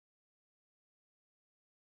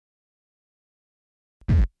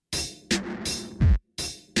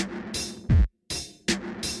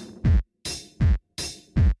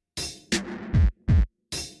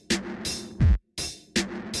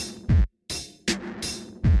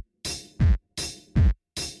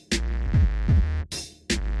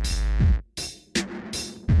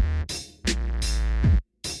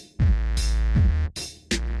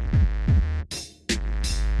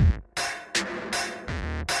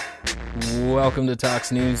Welcome to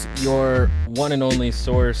Tox News, your one and only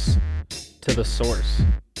source to the source.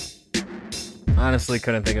 Honestly,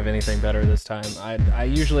 couldn't think of anything better this time. I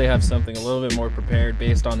usually have something a little bit more prepared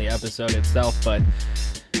based on the episode itself, but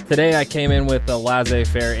today I came in with a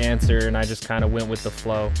laissez-faire answer, and I just kind of went with the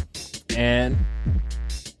flow. And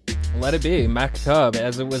let it be, Maktub,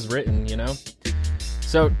 as it was written, you know?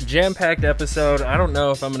 So, jam-packed episode. I don't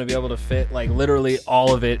know if I'm going to be able to fit, like, literally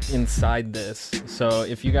all of it inside this. So,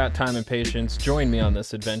 if you got time and patience, join me on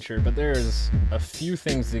this adventure. But there's a few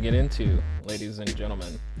things to get into, ladies and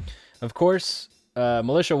gentlemen. Of course,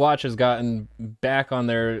 Militia Watch has gotten back on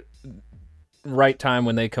their right time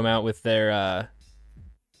when they come out with their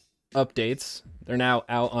updates. They're now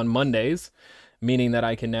out on Mondays, meaning that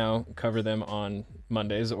I can now cover them on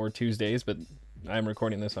Mondays or Tuesdays, but I'm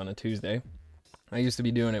recording this on a Tuesday. I used to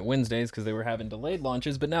be doing it Wednesdays because they were having delayed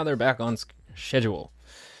launches, but now they're back on schedule.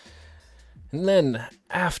 And then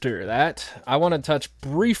after that, I want to touch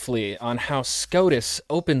briefly on how SCOTUS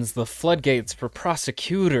opens the floodgates for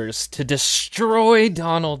prosecutors to destroy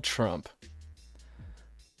Donald Trump.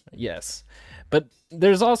 Yes. But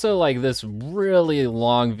there's also like this really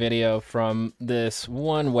long video from this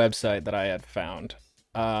one website that I had found.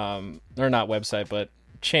 Or not website, but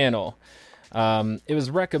channel. It was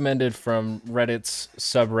recommended from Reddit's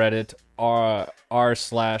subreddit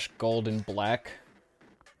r/goldenblack,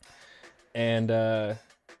 and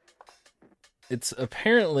it's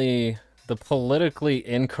apparently the politically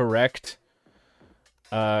incorrect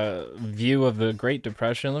view of the Great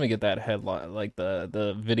Depression. Let me get that headline, like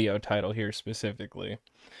the video title here specifically.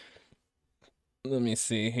 Let me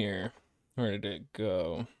see here. Where did it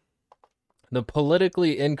go? The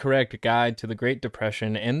politically incorrect guide to the Great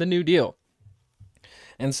Depression and the New Deal.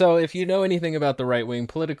 And so if you know anything about the right wing,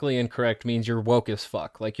 politically incorrect means you're woke as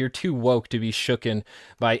fuck. Like, you're too woke to be shooken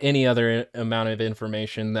by any other amount of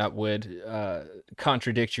information that would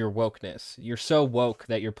contradict your wokeness. You're so woke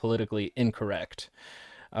that you're politically incorrect.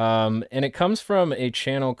 And it comes from a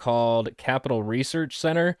channel called Capital Research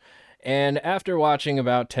Center. And after watching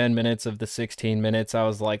about 10 minutes of the 16 minutes, I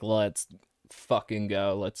was like, let's fucking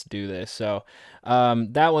go, let's do this. So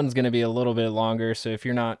that one's going to be a little bit longer, so if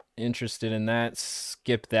you're not interested in that,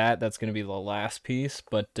 skip that. That's going to be the last piece.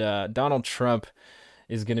 But Donald Trump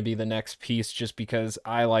is going to be the next piece, just because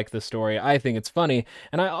I like the story. I think it's funny,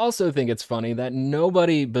 and I also think it's funny that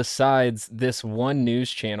nobody besides this one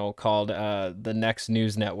news channel called the Next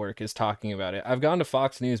News Network is talking about it. I've gone to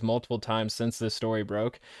Fox News multiple times since this story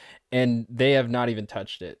broke, and they have not even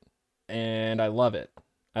touched it, and I love it.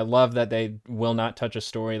 I love that they will not touch a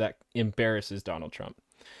story that embarrasses Donald Trump.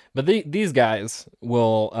 But these guys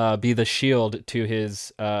will be the shield to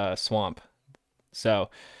his swamp. So,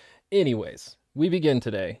 anyways, we begin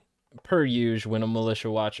today. Per usual, when a Militia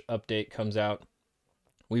Watch update comes out,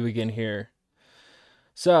 we begin here.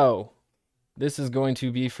 So, this is going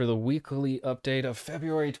to be for the weekly update of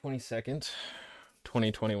February 22nd,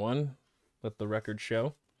 2021. Let the record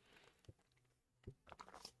show.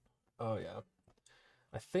 Oh, yeah.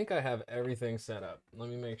 I think I have everything set up. Let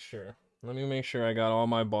me make sure. Let me make sure I got all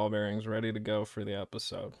my ball bearings ready to go for the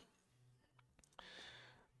episode.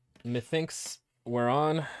 Methinks we're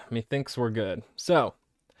on. Methinks we're good. So,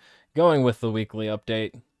 going with the weekly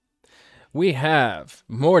update, we have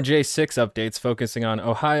more J6 updates focusing on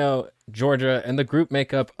Ohio, Georgia, and the group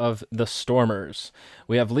makeup of the Stormers.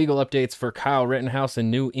 We have legal updates for Kyle Rittenhouse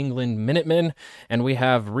and New England Minutemen, and we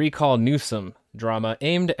have Recall Newsom drama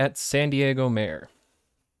aimed at San Diego mayor.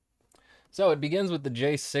 So it begins with the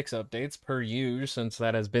J6 updates, per usual, since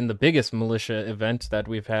that has been the biggest militia event that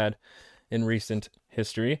we've had in recent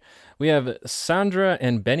history. We have Sandra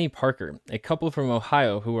and Benny Parker, a couple from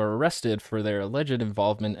Ohio who were arrested for their alleged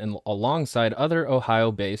involvement alongside other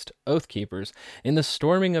Ohio-based Oath Keepers in the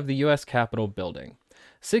storming of the U.S. Capitol building.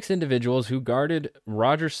 6 individuals who guarded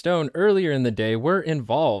Roger Stone earlier in the day were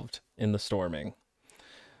involved in the storming.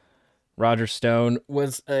 Roger Stone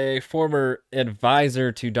was a former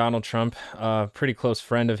advisor to Donald Trump, a pretty close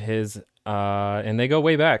friend of his, and they go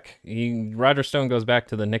way back. Roger Stone goes back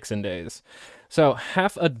to the Nixon days. So,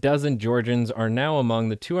 half a dozen Georgians are now among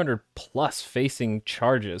the 200 plus facing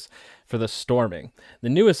charges for the storming, the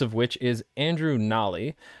newest of which is Andrew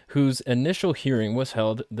Nally, whose initial hearing was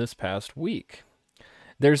held this past week.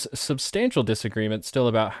 There's substantial disagreement still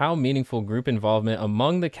about how meaningful group involvement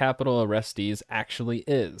among the Capitol arrestees actually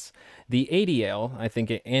is. The ADL, I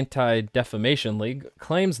think an Anti-Defamation League,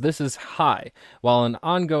 claims this is high, while an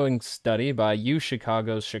ongoing study by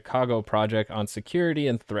UChicago's Chicago Project on Security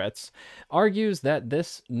and Threats argues that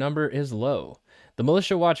this number is low. The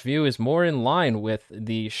Militia Watch view is more in line with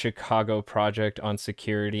the Chicago Project on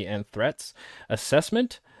Security and Threats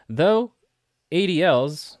assessment, though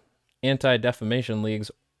ADL's Anti-Defamation League's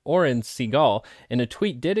Oren Segal, in a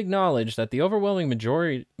tweet, did acknowledge that the overwhelming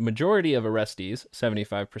majority of arrestees,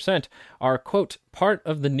 75%, are, quote, part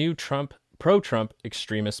of the new pro-Trump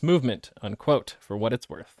extremist movement, unquote, for what it's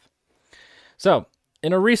worth. So,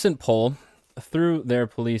 in a recent poll through their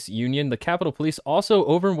police union, the Capitol Police also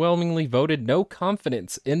overwhelmingly voted no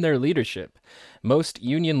confidence in their leadership. Most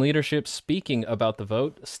union leadership speaking about the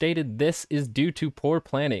vote stated this is due to poor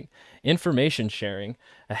planning, information sharing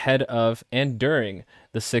ahead of and during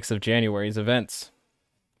the 6th of January's events.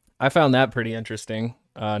 I found that pretty interesting.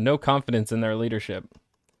 No confidence in their leadership.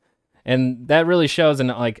 And that really shows in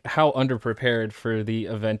like how underprepared for the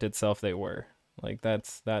event itself they were. Like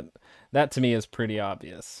that to me is pretty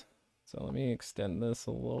obvious. So let me extend this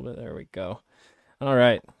a little bit. There we go. All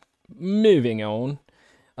right. Moving on.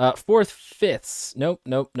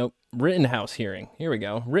 Nope. Rittenhouse hearing. Here we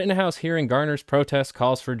go. Rittenhouse hearing garners protest,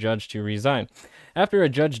 calls for judge to resign. After a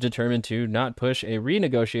judge determined to not push a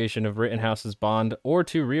renegotiation of Rittenhouse's bond or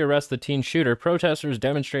to rearrest the teen shooter, protesters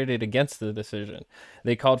demonstrated against the decision.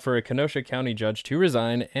 They called for a Kenosha County judge to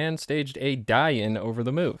resign and staged a die-in over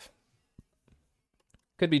the move.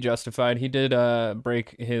 Could be justified. He did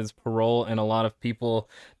break his parole, and a lot of people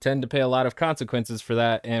tend to pay a lot of consequences for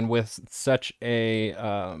that. And with such a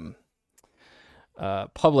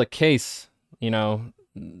public case,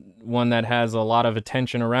 one that has a lot of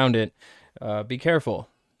attention around it, be careful.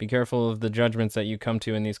 Be careful of the judgments that you come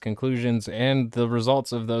to in these conclusions and the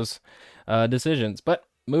results of those decisions. But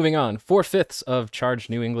moving on, 4/5 of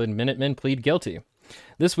charged New England Minutemen plead guilty.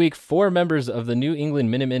 This week, 4 members of the New England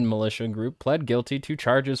Minutemen militia group pled guilty to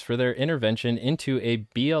charges for their intervention into a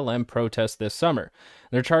BLM protest this summer.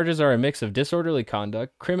 Their charges are a mix of disorderly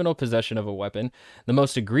conduct, criminal possession of a weapon, the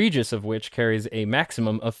most egregious of which carries a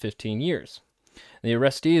maximum of 15 years. The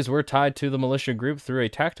arrestees were tied to the militia group through a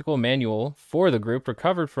tactical manual for the group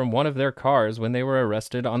recovered from one of their cars when they were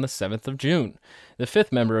arrested on the 7th of June. The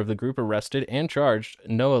 5th member of the group arrested and charged,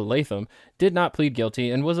 Noah Latham, did not plead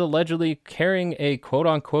guilty and was allegedly carrying a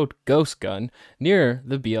quote-unquote ghost gun near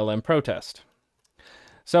the BLM protest.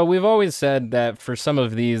 So we've always said that for some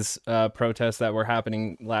of these protests that were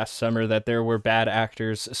happening last summer, that there were bad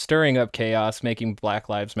actors stirring up chaos, making Black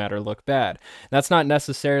Lives Matter look bad. That's not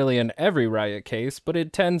necessarily in every riot case, but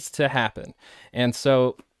it tends to happen. And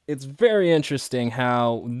so it's very interesting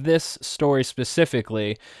how this story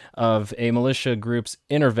specifically of a militia group's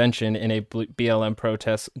intervention in a BLM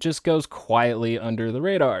protest just goes quietly under the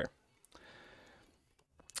radar.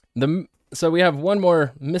 So we have one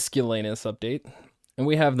more miscellaneous update. And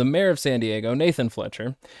we have the mayor of San Diego, Nathan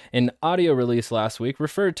Fletcher, in an audio release last week,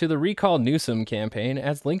 referred to the Recall Newsom campaign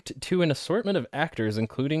as linked to an assortment of actors,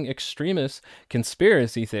 including extremists,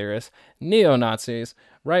 conspiracy theorists, neo-Nazis,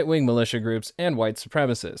 right-wing militia groups, and white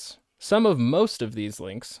supremacists. Some or most of these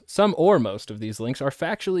links are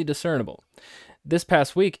factually discernible. This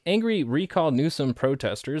past week, angry Recall Newsom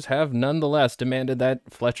protesters have nonetheless demanded that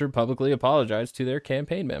Fletcher publicly apologize to their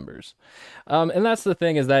campaign members. And that's the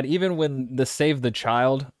thing, is that even when the Save the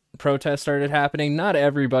Child protests started happening, not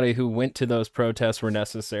everybody who went to those protests were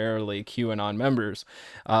necessarily QAnon members.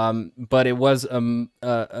 But it was an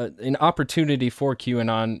opportunity for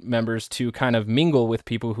QAnon members to kind of mingle with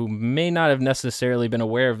people who may not have necessarily been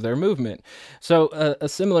aware of their movement. So a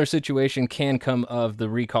similar situation can come of the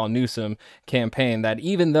Recall Newsom campaign, that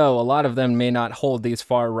even though a lot of them may not hold these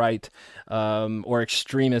far-right or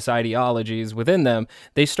extremist ideologies within them,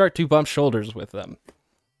 they start to bump shoulders with them.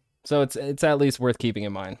 So it's at least worth keeping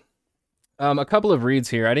in mind. A couple of reads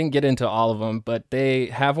here. I didn't get into all of them, but they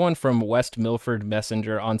have one from West Milford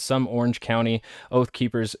Messenger on some Orange County Oath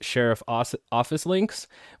Keepers Sheriff Office links,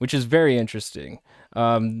 which is very interesting.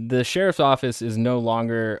 The Sheriff's Office is no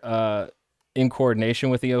longer in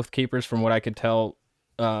coordination with the Oath Keepers. From what I could tell,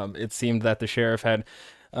 it seemed that the sheriff had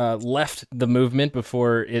left the movement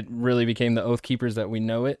before it really became the Oath Keepers that we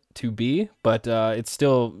know it to be, but it's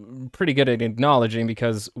still pretty good at acknowledging,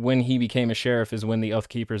 because when he became a sheriff is when the Oath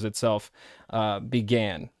Keepers itself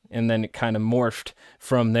began, and then it kind of morphed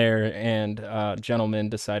from there, and gentlemen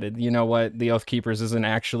decided, you know what, the Oath Keepers isn't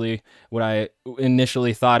actually what I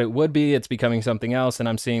initially thought it would be. It's becoming something else, and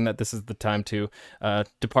I'm seeing that this is the time to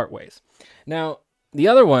depart ways. Now, the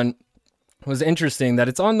other one was interesting, that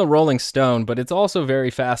it's on the Rolling Stone, but it's also very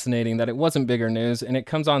fascinating that it wasn't bigger news, and it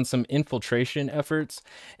comes on some infiltration efforts,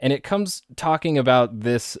 and it comes talking about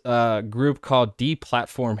this group called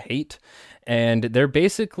Deplatform Hate, And they're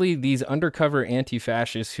basically these undercover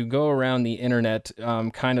anti-fascists who go around the internet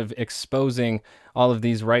kind of exposing all of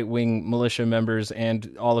these right-wing militia members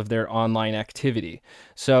and all of their online activity.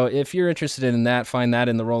 So if you're interested in that, find that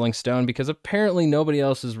in the Rolling Stone, because apparently nobody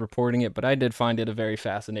else is reporting it, but I did find it a very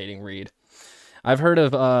fascinating read. I've heard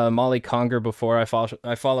of Molly Conger before. I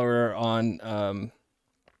follow her on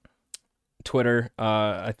Twitter.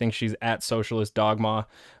 I think she's at Socialist Dogma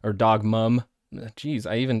or Dog Mum. Jeez,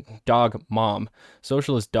 Dog Mom,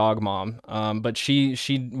 Socialist Dog Mom. But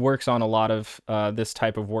she works on a lot of this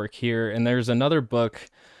type of work here. And there's another book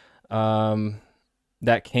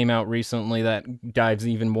that came out recently that dives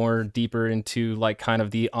even more deeper into like kind of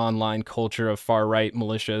the online culture of far right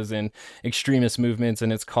militias and extremist movements,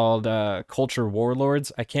 and it's called Culture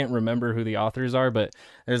Warlords. I can't remember who the authors are, but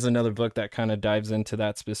there's another book that kind of dives into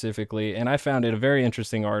that specifically, and I found it a very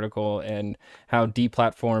interesting article and how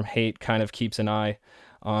deplatform hate kind of keeps an eye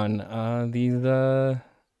on these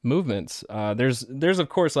movements. There's of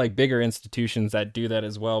course like bigger institutions that do that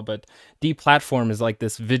as well, but Deplatform is like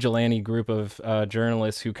this vigilante group of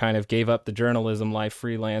journalists who kind of gave up the journalism life,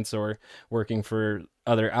 freelance or working for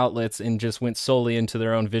other outlets, and just went solely into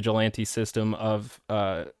their own vigilante system of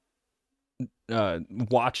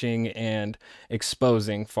watching and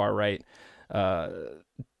exposing far right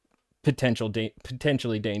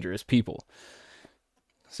potentially dangerous people.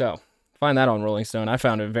 So find that on Rolling Stone. I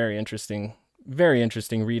found it very interesting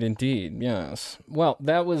read indeed. Yes. Well,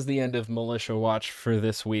 that was the end of Militia Watch for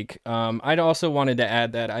this week. I'd also wanted to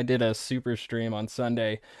add that I did a super stream on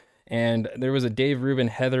Sunday, and there was a Dave Rubin,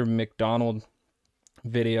 Heather McDonald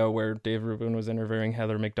video where Dave Rubin was interviewing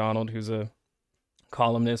Heather McDonald, who's a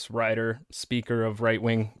columnist, writer, speaker of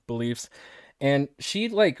right-wing beliefs. And she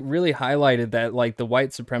like really highlighted that like the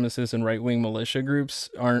white supremacist and right-wing militia groups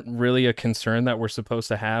aren't really a concern that we're supposed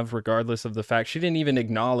to have, regardless of the fact. She didn't even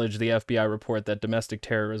acknowledge the FBI report that domestic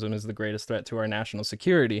terrorism is the greatest threat to our national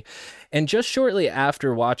security. And just shortly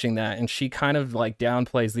after watching that, and she kind of like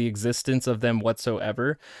downplays the existence of them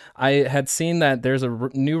whatsoever, I had seen that there's a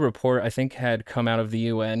new report, I think had come out of the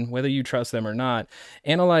UN, whether you trust them or not,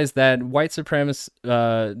 analyzed that white supremacist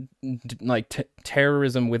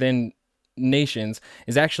terrorism within nations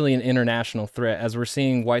is actually an international threat, as we're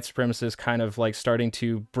seeing white supremacists kind of like starting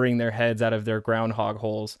to bring their heads out of their groundhog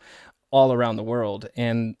holes all around the world.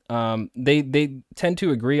 And they tend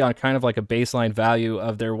to agree on kind of like a baseline value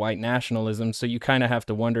of their white nationalism. So you kind of have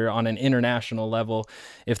to wonder on an international level,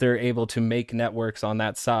 if they're able to make networks on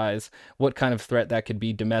that size, what kind of threat that could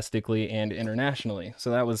be domestically and internationally.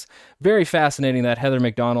 So that was very fascinating that Heather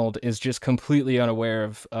McDonald is just completely unaware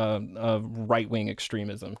of right-wing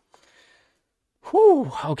extremism.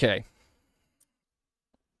 Whew, okay.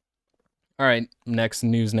 All right, next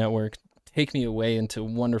news network. Take me away into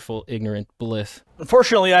wonderful, ignorant bliss.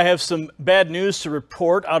 Unfortunately, I have some bad news to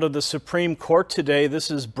report out of the Supreme Court today. This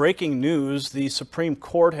is breaking news. The Supreme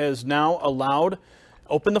Court has now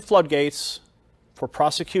opened the floodgates for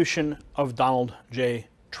prosecution of Donald J.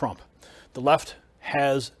 Trump. The left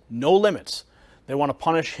has no limits. They want to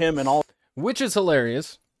punish him and all. Which is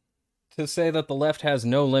hilarious. To say that the left has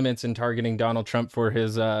no limits in targeting Donald Trump for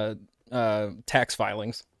his tax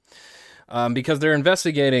filings, because they're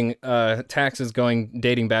investigating taxes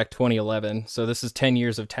dating back 2011. So this is 10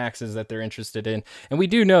 years of taxes that they're interested in. And we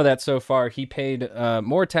do know that so far he paid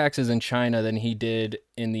more taxes in China than he did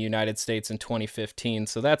in the United States in 2015.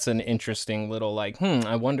 So that's an interesting little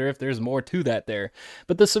I wonder if there's more to that there.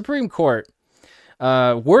 But the Supreme Court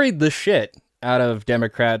worried the shit out of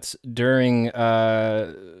Democrats during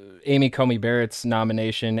Amy Coney Barrett's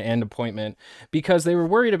nomination and appointment, because they were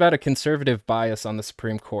worried about a conservative bias on the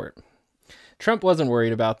Supreme Court. Trump wasn't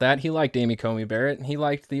worried about that. He liked Amy Coney Barrett. He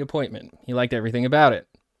liked the appointment. He liked everything about it.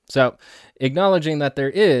 So, acknowledging that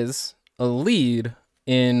there is a lead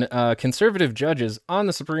in conservative judges on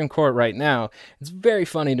the Supreme Court right now, it's very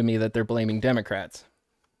funny to me that they're blaming Democrats.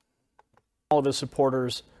 All of his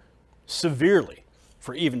supporters severely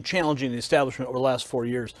for even challenging the establishment over the last 4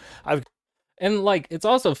 years. And it's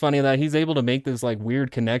also funny that he's able to make this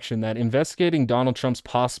weird connection that investigating Donald Trump's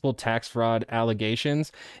possible tax fraud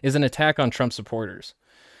allegations is an attack on Trump supporters.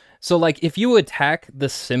 So if you attack the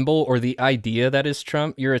symbol or the idea that is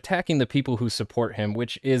Trump, you're attacking the people who support him,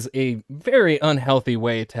 which is a very unhealthy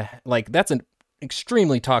way to that's an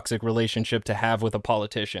extremely toxic relationship to have with a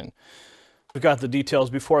politician. We've got the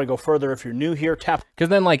details. Before I go further, if you're new here, tap. Because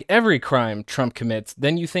then every crime Trump commits,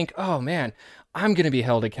 then you think, oh man, I'm going to be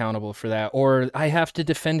held accountable for that, or I have to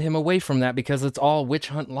defend him away from that because it's all witch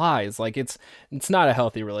hunt lies. It's not a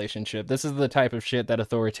healthy relationship. This is the type of shit that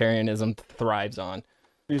authoritarianism thrives on.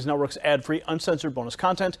 News Network's ad-free, uncensored bonus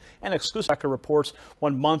content and exclusive reports.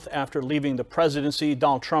 1 month after leaving the presidency,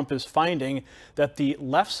 Donald Trump is finding that the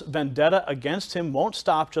left's vendetta against him won't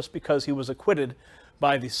stop just because he was acquitted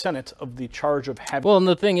by the Senate of the charge of having... Well, and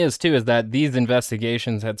the thing is, too, is that these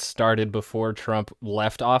investigations had started before Trump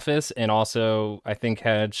left office, and also, I think,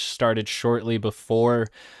 had started shortly before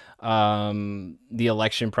the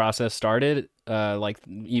election process started, like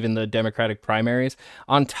even the Democratic primaries,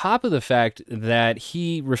 on top of the fact that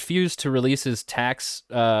he refused to release his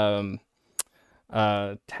what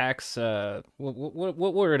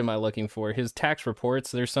word am I looking for? His tax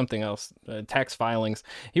reports. There's something else. Tax filings.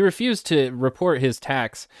 He refused to report his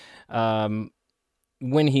tax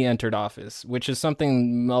when he entered office, which is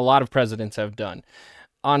something a lot of presidents have done.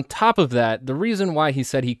 On top of that, the reason why he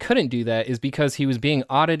said he couldn't do that is because he was being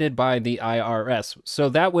audited by the IRS. So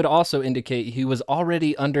that would also indicate he was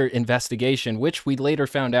already under investigation, which we later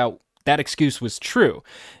found out that excuse was true,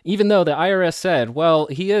 even though the IRS said, well,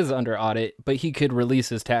 he is under audit, but he could release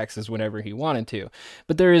his taxes whenever he wanted to.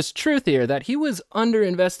 But there is truth here that he was under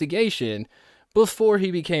investigation before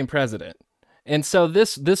he became president. And so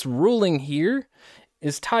this ruling here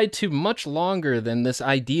is tied to much longer than this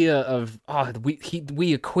idea of,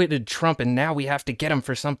 we acquitted Trump and now we have to get him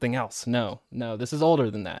for something else. No, this is older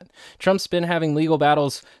than that. Trump's been having legal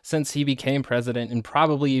battles since he became president, and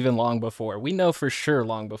probably even long before. We know for sure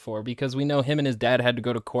long before, because we know him and his dad had to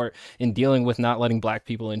go to court in dealing with not letting black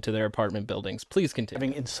people into their apartment buildings. Please continue.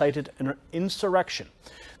 Having incited an insurrection.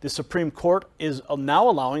 The Supreme Court is now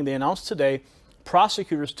allowing, they announced today,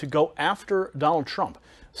 prosecutors to go after Donald Trump.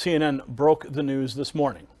 CNN broke the news this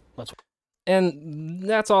morning. And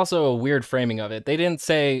that's also a weird framing of it. They didn't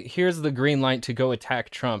say, here's the green light to go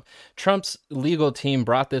attack Trump. Trump's legal team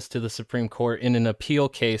brought this to the Supreme Court in an appeal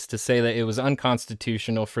case to say that it was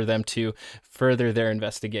unconstitutional for them to further their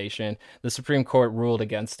investigation. The Supreme Court ruled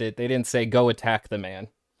against it. They didn't say, go attack the man.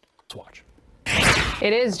 Let's watch.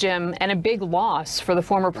 It is, Jim, and a big loss for the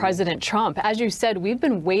former President Trump. As you said, we've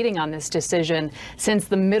been waiting on this decision since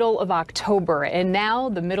the middle of October, and now,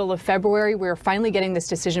 the middle of February, we're finally getting this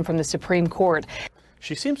decision from the Supreme Court.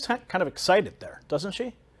 She seems kind of excited there, doesn't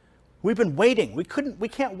she? We've been waiting. We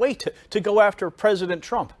can't wait to go after President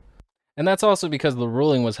Trump. And that's also because the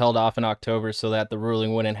ruling was held off in October so that the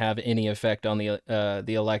ruling wouldn't have any effect on the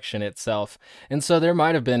election itself. And so there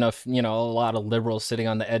might have been a lot of liberals sitting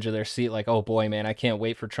on the edge of their seat like, oh boy, man, I can't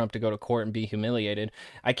wait for Trump to go to court and be humiliated.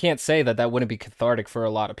 I can't say that wouldn't be cathartic for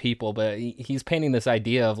a lot of people, but he's painting this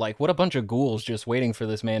idea of like, what a bunch of ghouls just waiting for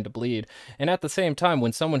this man to bleed. And at the same time,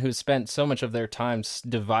 when someone who's spent so much of their time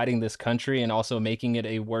dividing this country and also making it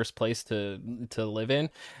a worse place to live in,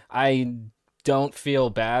 I don't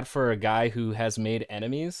feel bad for a guy who has made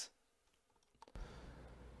enemies.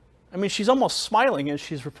 I mean, she's almost smiling as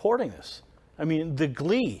she's reporting this. I mean, the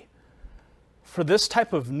glee for this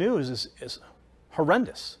type of news is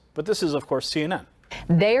horrendous. But this is, of course, CNN.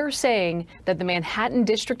 They are saying that the Manhattan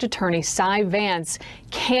District Attorney, Cy Vance,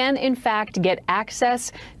 can in fact get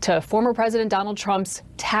access to former President Donald Trump's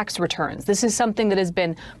tax returns. This is something that has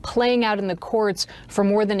been playing out in the courts for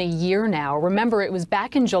more than a year now. Remember, it was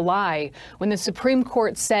back in July when the Supreme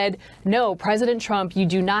Court said, no, President Trump, you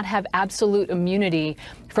do not have absolute immunity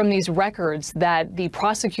from these records that the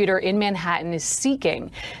prosecutor in Manhattan is seeking.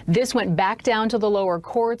 This went back down to the lower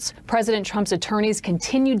courts. President Trump's attorneys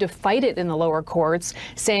continued to fight it in the lower courts,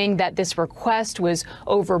 saying that this request was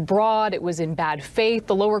overbroad, it was in bad faith.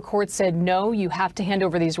 The lower court said, no, you have to hand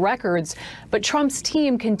over these records. But Trump's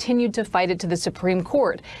team continued to fight it to the Supreme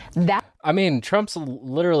Court. I mean, Trump's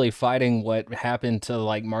literally fighting what happened to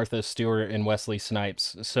like Martha Stewart and Wesley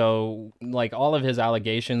Snipes. So like all of his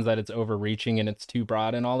allegations that it's overreaching and it's too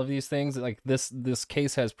broad and all of these things, like this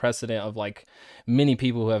case has precedent of like many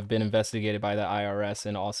people who have been investigated by the IRS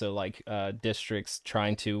and also like districts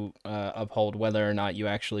trying to uphold whether or not you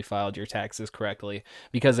actually filed your taxes correctly,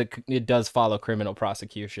 because it does follow criminal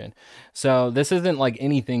prosecution. So this isn't like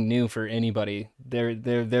anything new for anybody.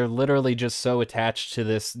 They're literally just so attached to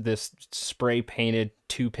this spray painted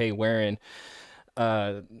toupee wearing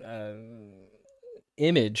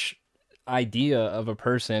image idea of a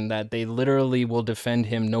person that they literally will defend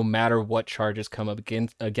him no matter what charges come up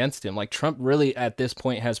against him. Like Trump really at this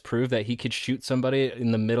point has proved that he could shoot somebody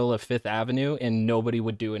in the middle of Fifth Avenue and nobody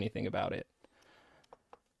would do anything about it.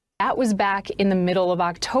 That was back in the middle of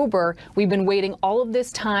October. We've been waiting all of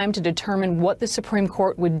this time to determine what the Supreme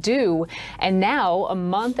Court would do. And now, a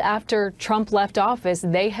month after Trump left office,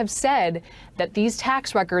 they have said that these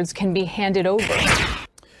tax records can be handed over.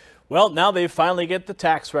 Well, now they finally get the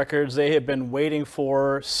tax records they have been waiting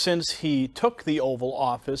for since he took the Oval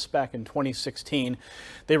Office back in 2016.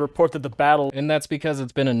 They report that the battle... And that's because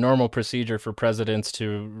it's been a normal procedure for presidents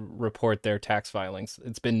to report their tax filings.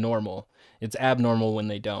 It's been normal. It's abnormal when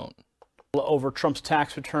they don't. Over Trump's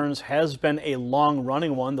tax returns has been a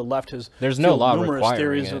long-running one. The left has There's no law numerous requiring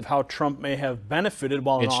theories it. of how Trump may have benefited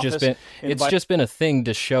while in office. It's just been a thing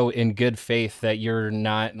to show in good faith that you're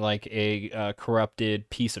not like a corrupted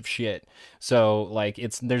piece of shit. So like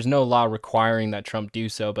there's no law requiring that Trump do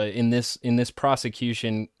so. But in this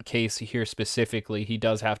prosecution case here specifically, he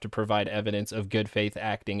does have to provide evidence of good faith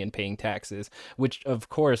acting and paying taxes, which of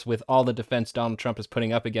course with all the defense Donald Trump is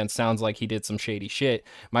putting up against sounds like he did some shady shit.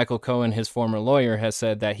 Michael Cohen, his former lawyer, has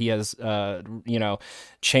said that he has,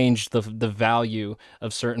 changed the value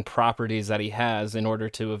of certain properties that he has in order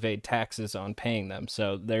to evade taxes on paying them.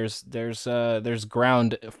 So there's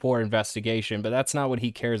ground for investigation, but that's not what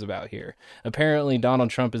he cares about here. Apparently, Donald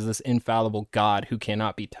Trump is this infallible god who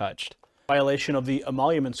cannot be touched. Violation of the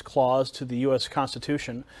Emoluments Clause to the U.S.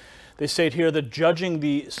 Constitution. They state here that judging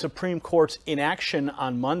the Supreme Court's inaction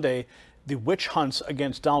on Monday, the witch hunts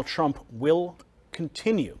against Donald Trump will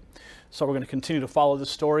continue. So we're going to continue to follow this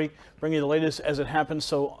story, bring you the latest as it happens.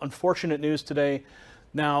 So unfortunate news today.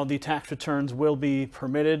 Now the tax returns will be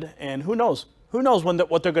permitted, and who knows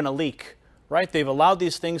what they're going to leak, right? They've allowed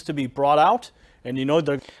these things to be brought out, and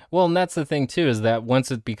they're... Well, and that's the thing too, is that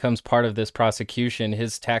once it becomes part of this prosecution,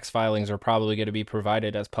 his tax filings are probably going to be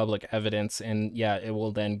provided as public evidence, and yeah, it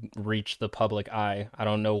will then reach the public eye. I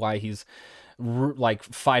don't know why he's like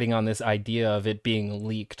fighting on this idea of it being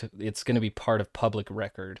leaked. It's going to be part of public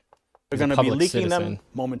record. They're going to be leaking them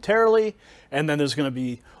momentarily, and then there's going to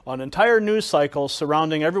be an entire news cycle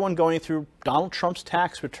surrounding everyone going through Donald Trump's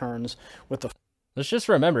tax returns with the... Let's just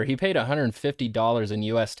remember, he paid $150 in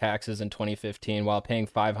U.S. taxes in 2015 while paying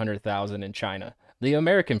 $500,000 in China. The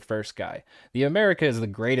American first guy. The America is the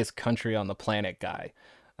greatest country on the planet guy.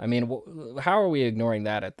 I mean, how are we ignoring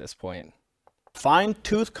that at this point?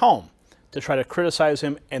 Fine-tooth comb to try to criticize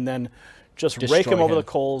him and then just rake him over the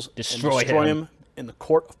coals and destroy him in the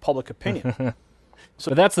court of public opinion.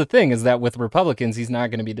 But that's the thing, is that with Republicans, he's not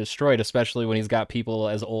going to be destroyed, especially when he's got people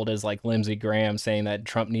as old as like Lindsey Graham saying that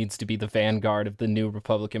Trump needs to be the vanguard of the new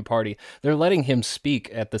Republican Party. They're letting him speak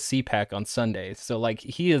at the CPAC on Sundays. So like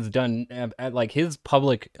he has done, like his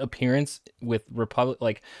public appearance with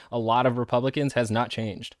a lot of Republicans has not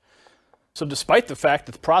changed. So despite the fact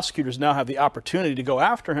that the prosecutors now have the opportunity to go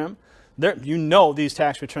after him, these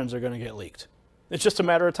tax returns are going to get leaked. It's just a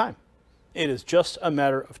matter of time. It is just a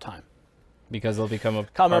matter of time. Because they'll become a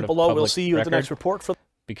comment below. We'll see you at the next report.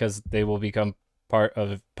 Because they will become part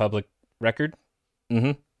of public record.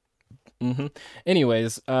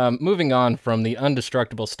 Anyways, moving on from the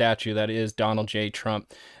indestructible statue that is Donald J.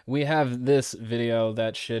 Trump, we have this video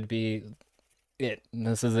that should be it.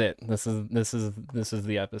 This is it. This is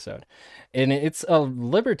the episode, and it's a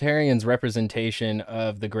libertarian's representation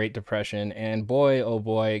of the Great Depression. And boy, oh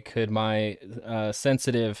boy, could my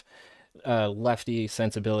sensitive lefty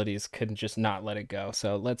sensibilities couldn't just not let it go.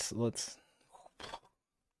 So let's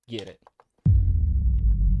get it.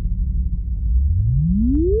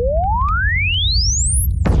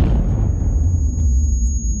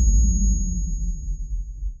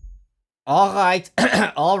 All right,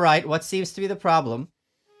 all right, what seems to be the problem?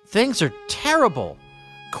 Things are terrible.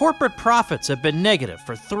 Corporate profits have been negative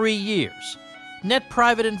for 3 years. Net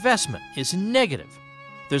private investment is negative.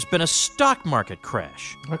 There's been a stock market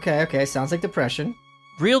crash. Okay, sounds like depression.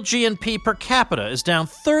 Real GNP per capita is down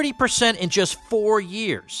 30% in just 4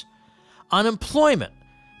 years. Unemployment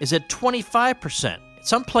is at 25%. In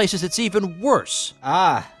some places, it's even worse.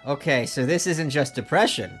 Ah, okay, so this isn't just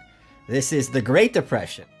depression. This is the Great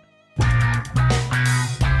Depression.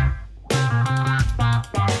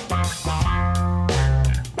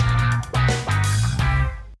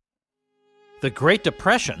 The Great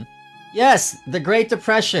Depression? Yes, the Great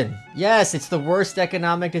Depression. Yes, it's the worst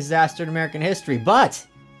economic disaster in American history, but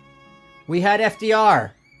we had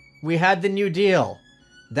FDR. We had the New Deal.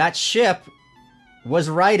 That ship was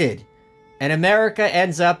righted, and America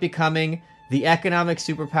ends up becoming the economic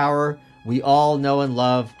superpower we all know and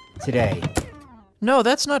love today. No,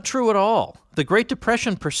 that's not true at all. The Great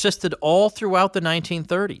Depression persisted all throughout the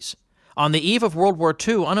 1930s. On the eve of World War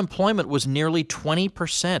II, unemployment was nearly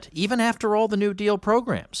 20%, even after all the New Deal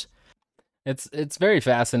programs. It's very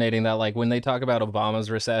fascinating that like when they talk about Obama's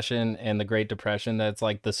recession and the Great Depression, that's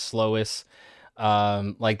like the slowest.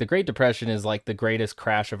 Like the Great Depression is like the greatest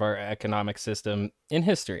crash of our economic system in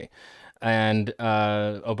history, and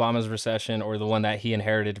Obama's recession, or the one that he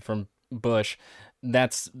inherited from Bush,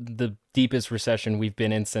 that's the deepest recession we've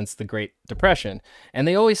been in since the Great Depression. And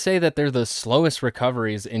they always say that they're the slowest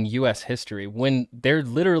recoveries in U.S. history when they're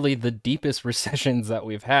literally the deepest recessions that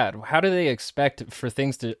we've had. How do they expect for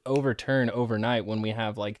things to overturn overnight when we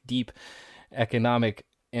have like deep economic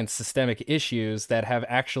and systemic issues that have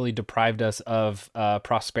actually deprived us of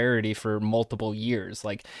prosperity for multiple years?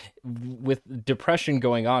 Like with depression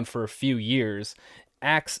going on for a few years,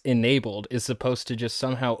 acts enabled is supposed to just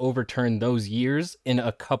somehow overturn those years in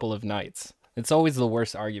a couple of nights. It's always the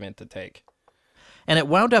worst argument to take. And it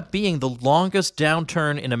wound up being the longest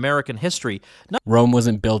downturn in American history, Rome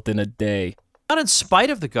wasn't built in a day. not in spite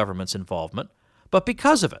of the government's involvement, but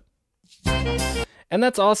because of it. And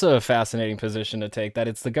that's also a fascinating position to take, that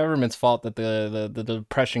it's the government's fault that the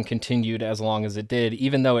depression continued as long as it did,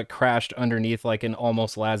 even though it crashed underneath like an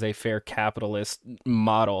almost laissez-faire capitalist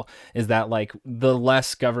model. Is that like the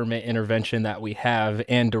less government intervention that we have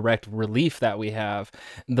and direct relief that we have,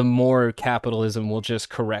 the more capitalism will just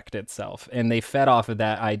correct itself. And they fed off of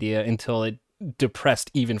that idea until it depressed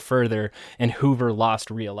even further and Hoover lost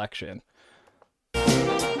re-election.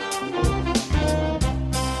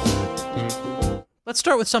 Let's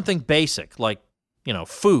start with something basic, like,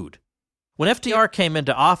 food. When FDR came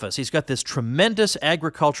into office, he's got this tremendous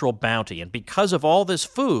agricultural bounty, and because of all this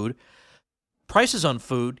food, prices on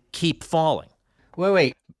food keep falling.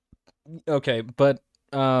 Wait. Okay, but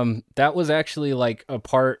that was actually like a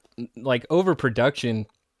part, like overproduction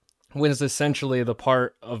was essentially the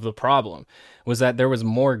part of the problem, was that there was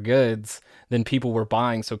more goods than people were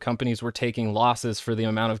buying, so companies were taking losses for the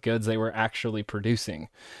amount of goods they were actually producing.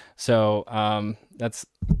 So that's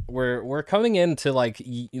we're coming into like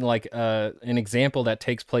an example that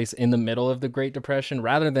takes place in the middle of the Great Depression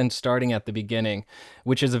rather than starting at the beginning,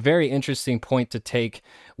 which is a very interesting point to take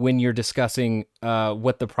when you're discussing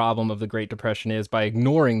what the problem of the Great Depression is, by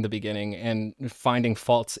ignoring the beginning and finding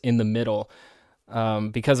faults in the middle.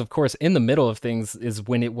 Because of course, in the middle of things is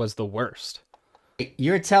when it was the worst.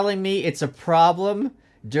 You're telling me it's a problem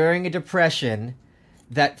during a depression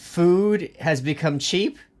that food has become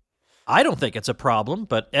cheap? I don't think it's a problem,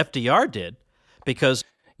 but FDR did, because...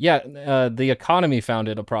 Yeah, the economy found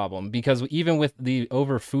it a problem, because even with the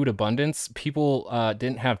over food abundance, people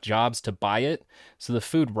didn't have jobs to buy it, so the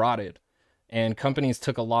food rotted, and companies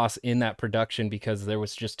took a loss in that production because there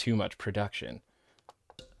was just too much production.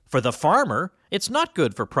 For the farmer, it's not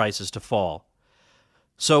good for prices to fall.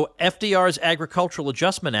 So FDR's Agricultural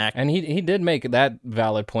Adjustment Act... And he did make that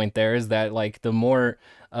valid point there, is that like the more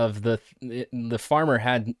of the farmer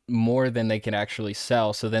had more than they could actually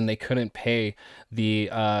sell, so then they couldn't pay the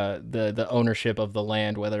ownership of the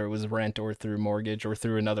land, whether it was rent or through mortgage or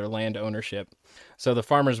through another land ownership. So the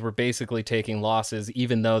farmers were basically taking losses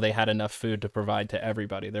even though they had enough food to provide to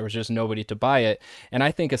everybody. There was just nobody to buy it. And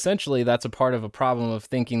I think essentially that's a part of a problem of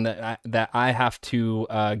thinking that I have to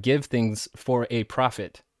give things for a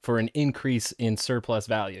profit, for an increase in surplus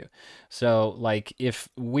value. So like if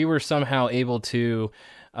we were somehow able to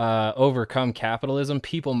overcome capitalism,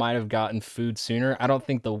 people might have gotten food sooner. I don't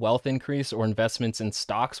think the wealth increase or investments in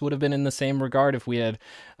stocks would have been in the same regard if we had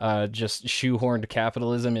just shoehorned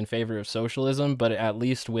capitalism in favor of socialism, but at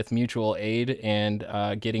least with mutual aid and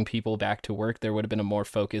getting people back to work, there would have been a more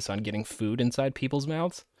focus on getting food inside people's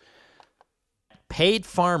mouths. Paid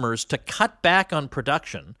farmers to cut back on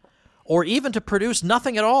production, or even to produce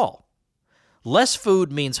nothing at all. Less food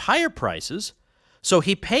means higher prices, so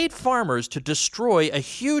he paid farmers to destroy a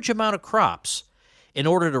huge amount of crops in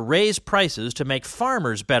order to raise prices to make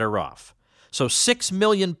farmers better off. So 6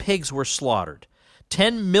 million pigs were slaughtered.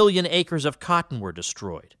 10 million acres of cotton were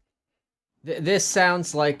destroyed. This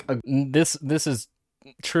sounds like a... This is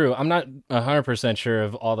true. I'm not 100% sure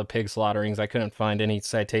of all the pig slaughterings. I couldn't find any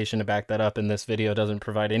citation to back that up, and this video doesn't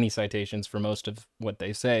provide any citations for most of what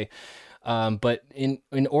they say. But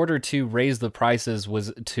in order to raise the prices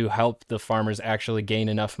was to help the farmers actually gain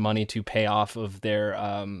enough money to pay off of their,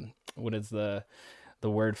 what is the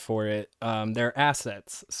word for it? Their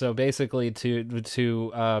assets. So basically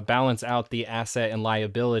to balance out the asset and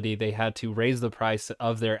liability, they had to raise the price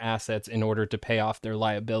of their assets in order to pay off their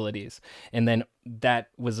liabilities. And then that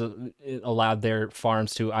was it allowed their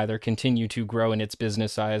farms to either continue to grow in its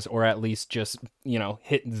business size or at least just,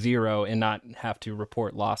 hit zero and not have to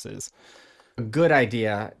report losses. A good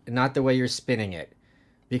idea, not the way you're spinning it.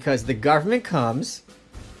 Because the government comes,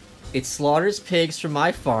 it slaughters pigs from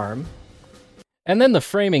my farm. And then the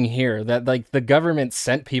framing here that like the government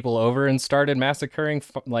sent people over and started massacring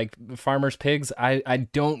farmers' pigs. I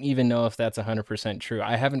don't even know if that's 100% true.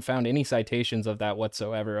 I haven't found any citations of that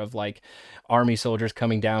whatsoever, of like army soldiers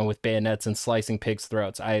coming down with bayonets and slicing pigs'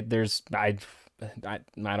 throats. I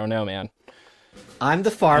don't know, man. I'm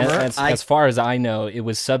the farmer. As far as I know, it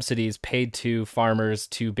was subsidies paid to farmers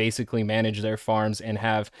to basically manage their farms and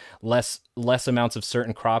have less amounts of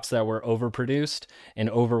certain crops that were overproduced and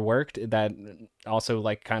overworked, that also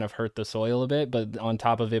like kind of hurt the soil a bit, but on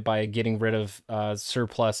top of it, by getting rid of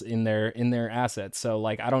surplus in their assets. So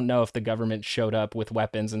like, I don't know if the government showed up with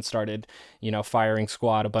weapons and started, firing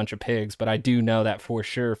squad a bunch of pigs, but I do know that for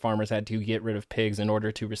sure farmers had to get rid of pigs in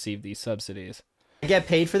order to receive these subsidies. I get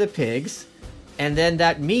paid for the pigs, and then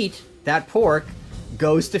that meat, that pork,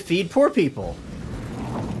 goes to feed poor people.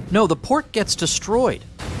 No, the pork gets destroyed.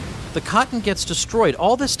 The cotton gets destroyed.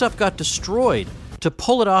 All this stuff got destroyed to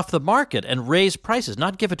pull it off the market and raise prices,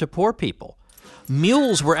 not give it to poor people.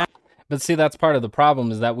 Mules were... But see, that's part of the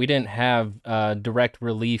problem, is that we didn't have direct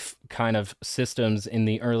relief kind of systems in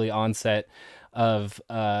the early onset of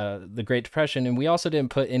the Great Depression. And we also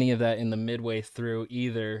didn't put any of that in the midway through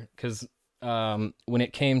either, because when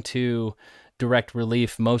it came to direct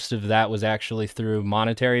relief, most of that was actually through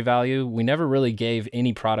monetary value. We never really gave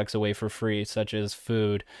any products away for free, such as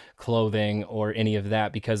food, clothing, or any of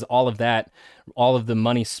that, because all of the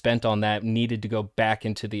money spent on that needed to go back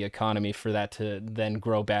into the economy for that to then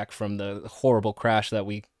grow back from the horrible crash that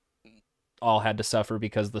we all had to suffer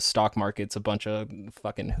because the stock market's a bunch of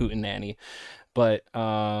fucking hootenanny. But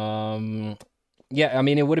yeah, I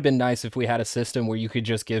mean, it would have been nice if we had a system where you could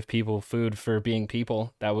just give people food for being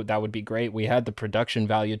people. That would be great. We had the production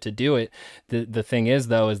value to do it. The thing is,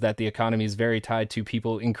 though, is that the economy is very tied to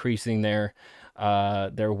people increasing their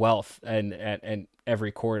wealth and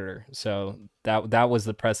every quarter. So that was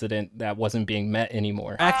the precedent that wasn't being met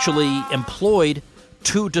anymore. Actually employed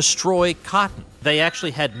to destroy cotton. They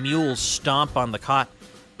actually had mules stomp on the cotton.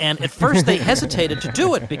 And at first they hesitated to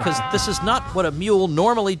do it because this is not what a mule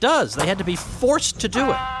normally does. They had to be forced to do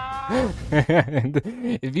it.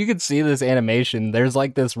 If you could see this animation, there's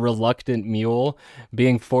like this reluctant mule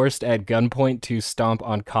being forced at gunpoint to stomp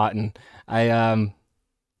on cotton. I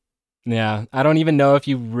don't even know if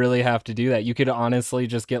you really have to do that. You could honestly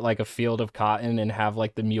just get like a field of cotton and have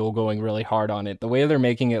like the mule going really hard on it. The way they're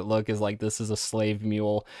making it look is like this is a slave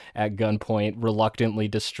mule at gunpoint reluctantly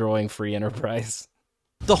destroying free enterprise.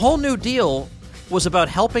 The whole New Deal was about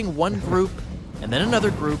helping one group, and then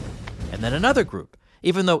another group, and then another group,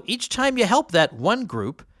 even though each time you help that one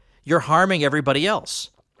group, you're harming everybody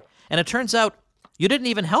else. And it turns out you didn't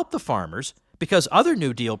even help the farmers, because other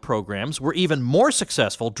New Deal programs were even more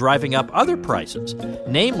successful driving up other prices,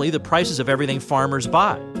 namely the prices of everything farmers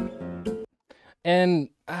buy. And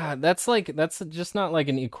that's just not like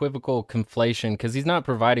an equivocal conflation, because he's not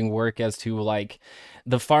providing work as to like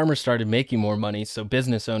the farmers started making more money, so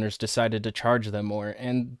business owners decided to charge them more.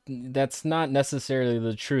 And that's not necessarily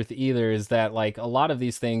the truth either, is that like a lot of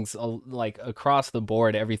these things, like across the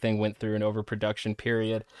board, everything went through an overproduction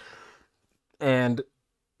period. And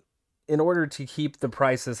in order to keep the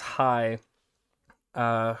prices high,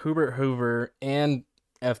 Hubert Hoover and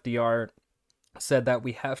FDR said that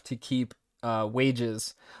we have to keep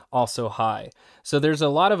wages also high. So there's a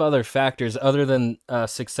lot of other factors other than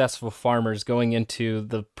successful farmers going into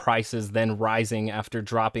the prices then rising after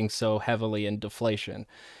dropping so heavily in deflation.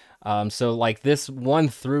 So like this one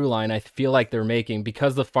through line, I feel like they're making,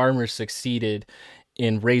 because the farmers succeeded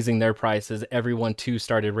in raising their prices, everyone too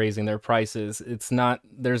started raising their prices. It's not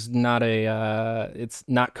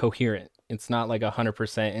coherent. It's not like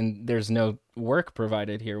 100%, and there's no work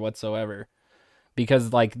provided here whatsoever.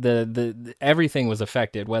 Because like the everything was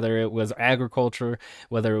affected, whether it was agriculture,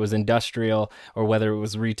 whether it was industrial, or whether it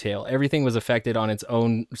was retail. Everything was affected on its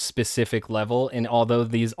own specific level. And although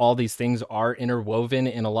all these things are interwoven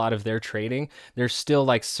in a lot of their trading, there's still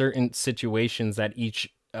like certain situations that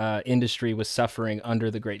each industry was suffering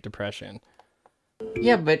under the Great Depression.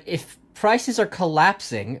 Yeah, but if prices are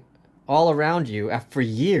collapsing all around you for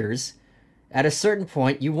years, at a certain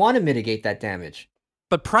point, you want to mitigate that damage.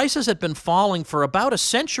 But prices had been falling for about a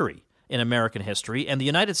century in American history, and the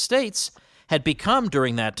United States had become,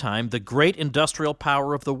 during that time, the great industrial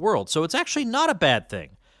power of the world. So it's actually not a bad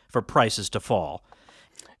thing for prices to fall.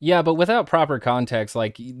 Yeah, but without proper context,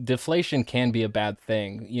 like deflation can be a bad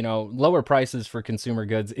thing. Lower prices for consumer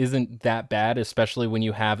goods isn't that bad, especially when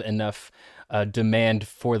you have enough demand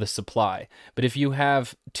for the supply. But if you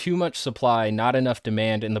have too much supply, not enough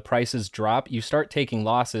demand, and the prices drop, you start taking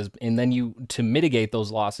losses. And then to mitigate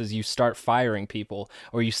those losses, you start firing people,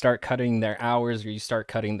 or you start cutting their hours, or you start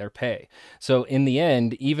cutting their pay. So in the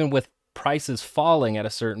end, even with prices falling at a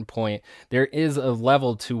certain point, there is a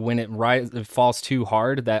level to when it falls too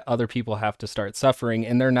hard that other people have to start suffering,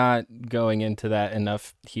 and they're not going into that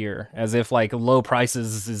enough here, as if like low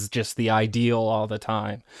prices is just the ideal all the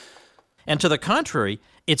time. And to the contrary,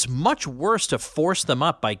 It's much worse to force them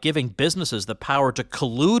up by giving businesses the power to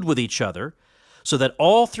collude with each other so that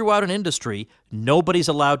all throughout an industry, nobody's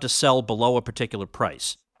allowed to sell below a particular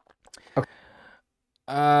price.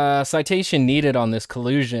 Citation needed on this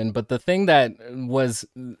collusion, but the thing that was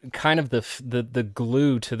kind of the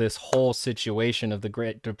glue to this whole situation of the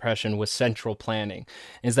Great Depression was central planning.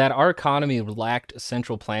 Is that our economy lacked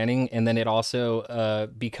central planning, and then it also,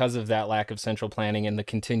 because of that lack of central planning and the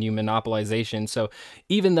continued monopolization. So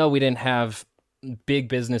even though we didn't have big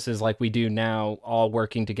businesses like we do now all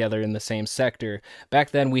working together in the same sector,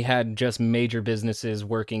 back then we had just major businesses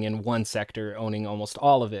working in one sector owning almost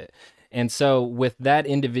all of it. And so with that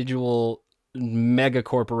individual mega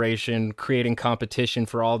corporation creating competition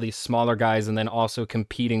for all these smaller guys and then also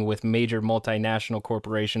competing with major multinational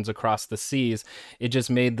corporations across the seas, it just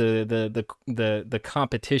made the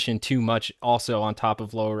competition too much, also on top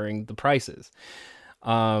of lowering the prices.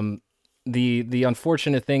 The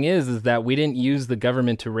unfortunate thing is that we didn't use the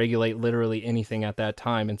government to regulate literally anything at that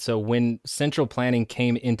time. And so when central planning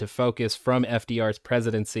came into focus from FDR's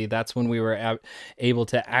presidency, that's when we were able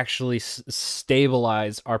to actually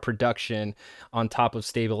stabilize our production on top of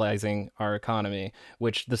stabilizing our economy,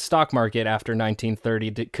 which the stock market after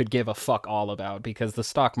 1930 could give a fuck all about, because the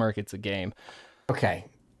stock market's a game. Okay,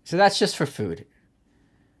 so that's just for food.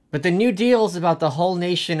 But the New Deal is about the whole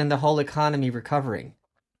nation and the whole economy recovering.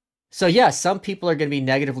 So yes, some people are going to be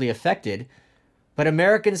negatively affected, but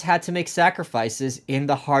Americans had to make sacrifices in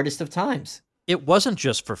the hardest of times. It wasn't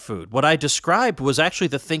just for food. What I described was actually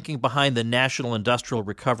the thinking behind the National Industrial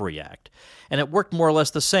Recovery Act, and it worked more or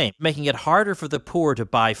less the same, making it harder for the poor to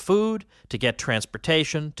buy food, to get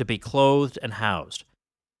transportation, to be clothed and housed.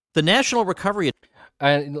 The National Recovery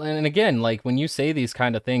And again, like when you say these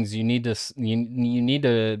kind of things, you need to you need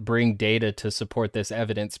to bring data to support this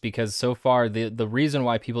evidence, because so far the reason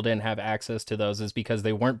why people didn't have access to those is because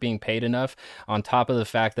they weren't being paid enough, on top of the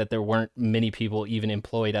fact that there weren't many people even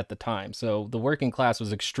employed at the time. So the working class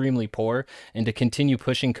was extremely poor, and to continue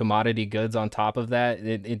pushing commodity goods on top of that,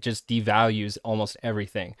 it just devalues almost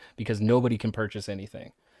everything, because nobody can purchase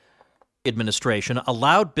anything. Administration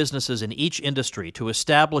allowed businesses in each industry to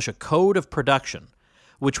establish a code of production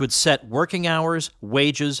which would set working hours,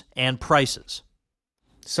 wages, and prices.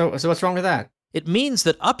 So what's wrong with that? It means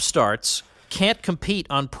that upstarts can't compete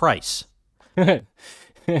on price. And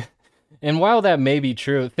while that may be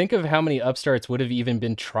true, think of how many upstarts would have even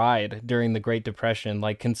been tried during the Great Depression.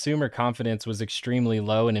 Like, consumer confidence was extremely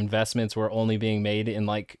low, and investments were only being made in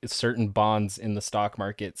like certain bonds in the stock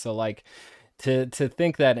market. So like, to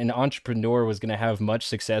think that an entrepreneur was going to have much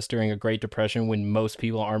success during a Great Depression when most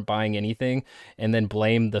people aren't buying anything, and then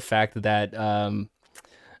blame the fact that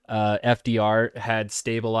FDR had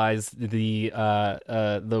stabilized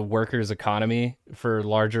the workers' economy for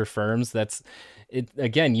larger firms. That's it.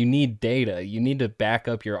 Again, you need data. You need to back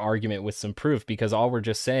up your argument with some proof, because all we're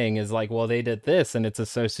just saying is like, well, they did this and it's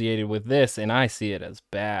associated with this, and I see it as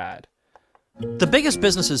bad. The biggest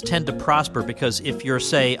businesses tend to prosper because if you're,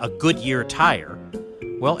 say, a Goodyear tire,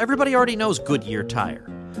 well, everybody already knows Goodyear tire.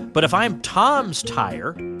 But if I'm Tom's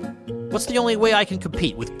Tire, what's the only way I can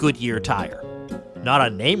compete with Goodyear tire? Not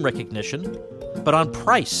on name recognition, but on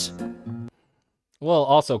price. Well,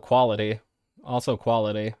 also quality. Also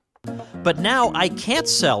quality. But now I can't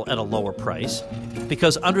sell at a lower price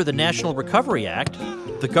because under the National Recovery Act,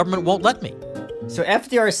 the government won't let me. So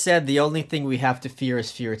FDR said the only thing we have to fear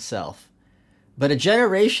is fear itself. But a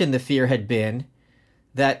generation, the fear had been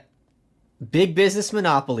that big business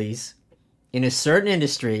monopolies in a certain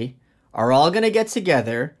industry are all going to get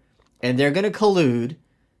together and they're going to collude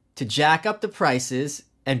to jack up the prices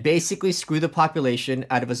and basically screw the population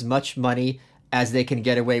out of as much money as they can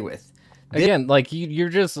get away with. Again, like you're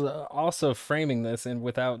just also framing this and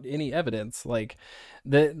without any evidence. Like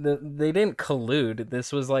they didn't collude.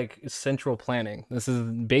 This was like central planning. This is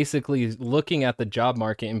basically looking at the job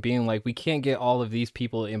market and being like, we can't get all of these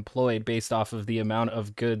people employed based off of the amount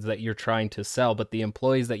of goods that you're trying to sell, but the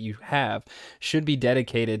employees that you have should be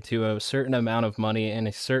dedicated to a certain amount of money and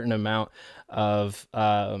a certain amount of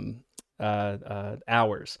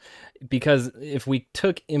hours. Because if we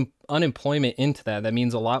took unemployment into that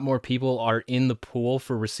means a lot more people are in the pool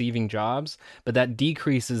for receiving jobs, but that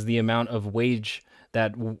decreases the amount of wage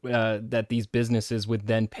that these businesses would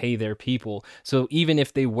then pay their people. So even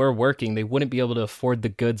if they were working, they wouldn't be able to afford the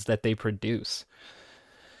goods that they produce.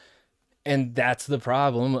 And that's the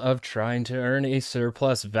problem of trying to earn a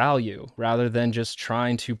surplus value rather than just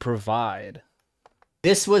trying to provide.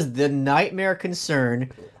 This was the nightmare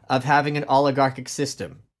concern of having an oligarchic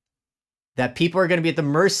system, that people are going to be at the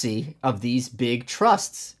mercy of these big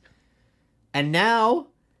trusts. And now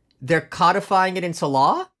they're codifying it into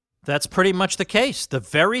law? That's pretty much the case. The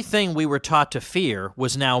very thing we were taught to fear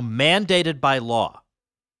was now mandated by law.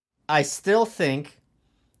 I still think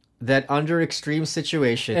that under extreme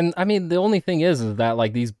situations, And I mean, the only thing is that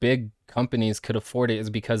like these big companies could afford it is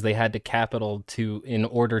because they had the capital in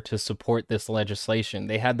order to support this legislation.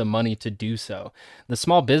 They had the money to do so. The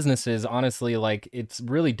small businesses, honestly, like it's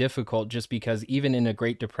really difficult just because even in a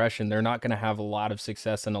Great Depression, they're not going to have a lot of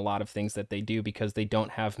success in a lot of things that they do because they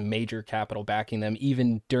don't have major capital backing them.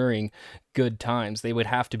 Even during good times, they would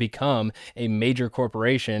have to become a major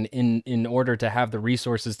corporation in order to have the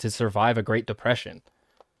resources to survive a Great Depression.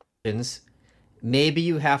 maybe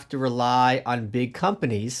you have to rely on big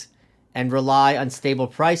companies and rely on stable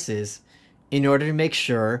prices in order to make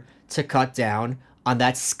sure to cut down on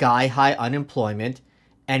that sky-high unemployment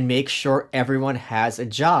and make sure everyone has a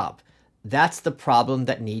job. That's the problem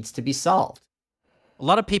that needs to be solved. A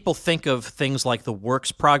lot of people think of things like the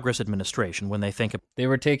Works Progress Administration when they think of They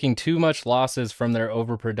were taking too much losses from their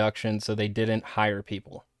overproduction, so they didn't hire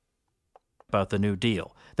people. about the New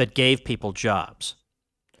Deal that gave people jobs.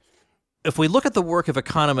 If we look at the work of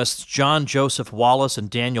economists John Joseph Wallace and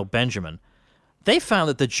Daniel Benjamin, they found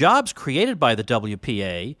that the jobs created by the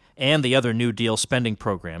WPA and the other New Deal spending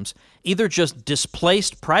programs either just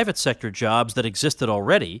displaced private sector jobs that existed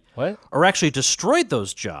already, What? or actually destroyed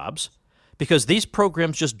those jobs because these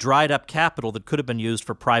programs just dried up capital that could have been used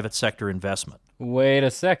for private sector investment. Wait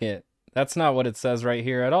a second. That's not what it says right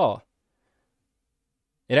here at all.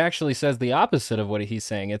 It actually says the opposite of what he's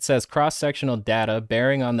saying. It says cross-sectional data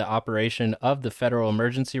bearing on the operation of the Federal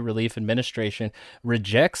Emergency Relief Administration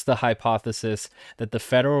rejects the hypothesis that the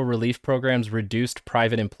federal relief programs reduced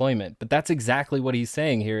private employment. But that's exactly what he's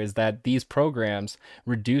saying here, is that these programs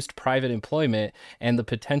reduced private employment and the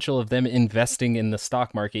potential of them investing in the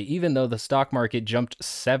stock market, even though the stock market jumped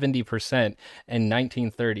 70% in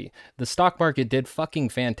 1930. The stock market did fucking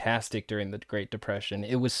fantastic during the Great Depression.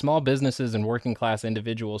 It was small businesses and working class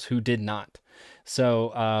individuals who did not.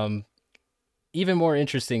 So even more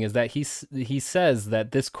interesting is that he says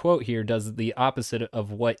that this quote here does the opposite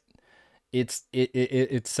of what it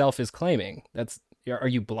itself is claiming. Are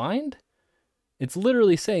you blind? It's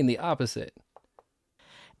literally saying the opposite.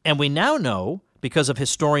 And we now know, because of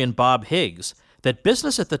historian Bob Higgs, that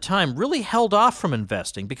business at the time really held off from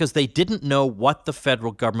investing because they didn't know what the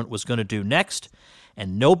federal government was going to do next,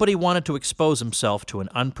 and nobody wanted to expose himself to an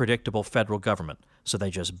unpredictable federal government. So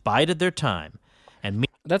they just bided their time. And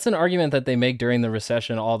that's an argument that they make during the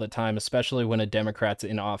recession all the time, especially when a Democrat's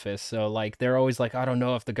in office. So like they're always like, I don't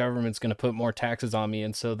know if the government's going to put more taxes on me,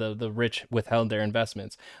 and so the rich withheld their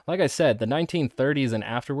investments. Like I said, the 1930s and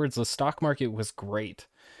afterwards, the stock market was great.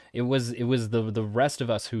 It was the rest of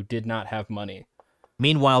us who did not have money.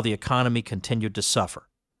 Meanwhile, the economy continued to suffer.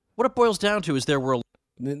 What it boils down to is there were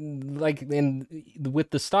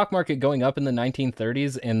with the stock market going up in the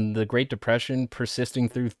 1930s and the Great Depression persisting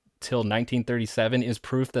through till 1937 is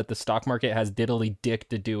proof that the stock market has diddly dick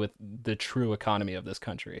to do with the true economy of this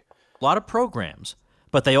country. a lot of programs,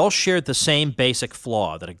 but they all shared the same basic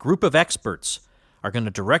flaw, that a group of experts are going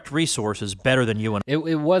to direct resources better than you and It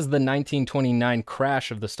was the 1929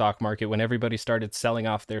 crash of the stock market when everybody started selling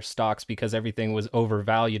off their stocks because everything was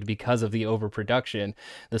overvalued because of the overproduction.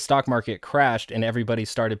 The stock market crashed and everybody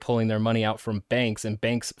started pulling their money out from banks, and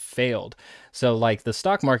banks failed. So like the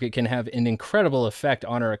stock market can have an incredible effect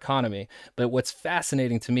on our economy. But what's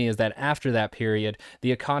fascinating to me is that after that period,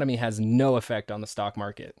 the economy has no effect on the stock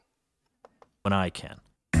market. I can.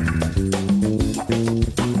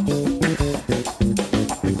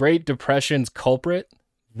 The Great Depression's culprit,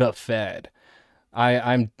 the Fed.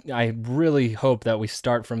 I really hope that we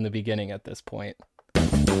start from the beginning at this point.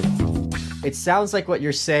 It sounds like what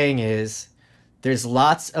you're saying is there's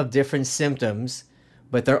lots of different symptoms,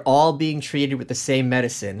 but they're all being treated with the same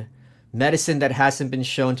medicine that hasn't been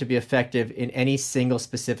shown to be effective in any single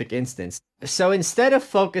specific instance. So instead of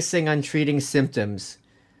focusing on treating symptoms,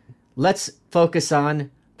 let's focus on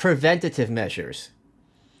preventative measures.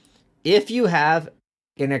 If you have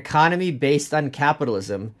an economy based on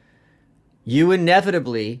capitalism, you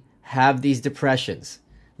inevitably have these depressions.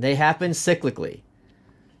 They happen cyclically.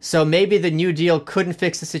 So maybe the New Deal couldn't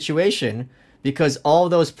fix the situation because all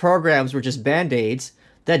those programs were just band-aids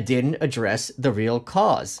that didn't address the real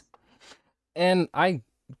cause. And I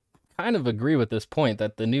kind of agree with this point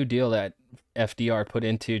that the New Deal that FDR put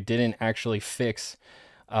into didn't actually fix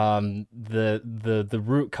the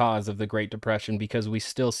root cause of the Great Depression, because we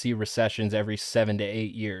still see recessions every 7 to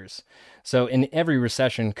 8 years. So in every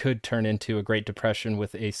recession could turn into a Great Depression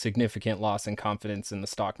with a significant loss in confidence in the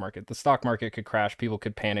stock market. The stock market could crash, people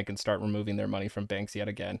could panic and start removing their money from banks yet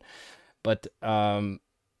again. But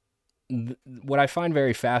what I find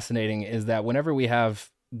very fascinating is that whenever we have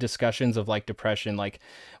discussions of like depression, like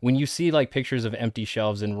when you see like pictures of empty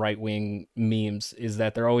shelves in right-wing memes, is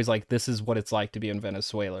that they're always like, this is what it's like to be in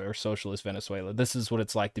Venezuela or socialist Venezuela. This is what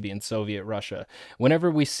it's like to be in Soviet Russia. Whenever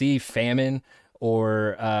we see famine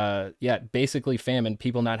or basically famine,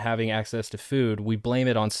 people not having access to food, we blame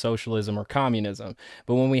it on socialism or communism.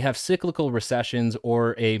 But when we have cyclical recessions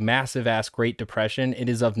or a massive ass Great Depression, it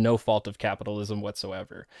is of no fault of capitalism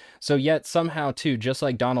whatsoever. So yet somehow too, just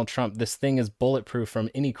like Donald Trump, this thing is bulletproof from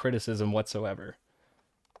any criticism whatsoever.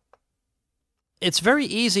 It's very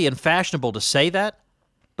easy and fashionable to say that,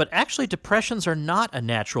 but actually depressions are not a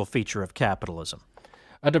natural feature of capitalism.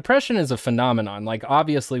 A depression is a phenomenon. Like,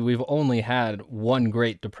 obviously, we've only had one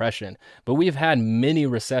Great Depression, but we've had many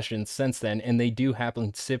recessions since then, and they do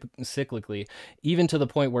happen cyclically, even to the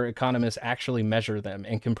point where economists actually measure them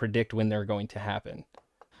and can predict when they're going to happen.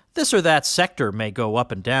 This or that sector may go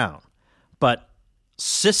up and down, but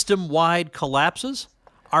system-wide collapses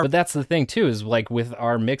are... But that's the thing, too, is like with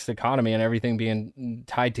our mixed economy and everything being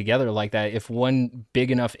tied together like that, if one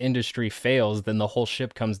big enough industry fails, then the whole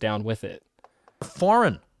ship comes down with it.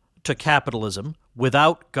 Foreign to capitalism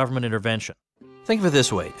without government intervention. Think of it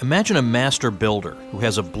this way. Imagine a master builder who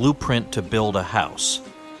has a blueprint to build a house,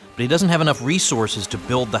 but he doesn't have enough resources to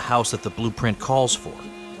build the house that the blueprint calls for.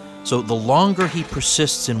 So the longer he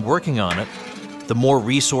persists in working on it, the more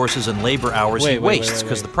resources and labor hours he wastes,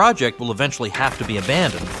 because the project will eventually have to be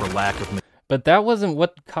abandoned for lack of material. But that wasn't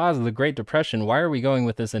what caused the Great Depression. Why are we going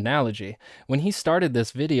with this analogy? When he started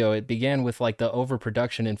this video, it began with like the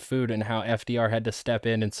overproduction in food and how FDR had to step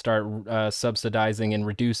in and start subsidizing and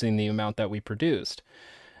reducing the amount that we produced.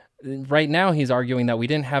 Right now, he's arguing that we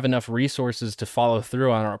didn't have enough resources to follow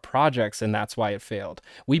through on our projects, and that's why it failed.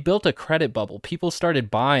 We built a credit bubble. People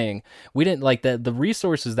started buying. We didn't like the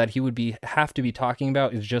resources that he would have to be talking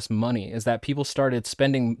about is just money, is that people started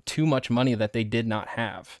spending too much money that they did not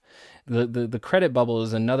have. The credit bubble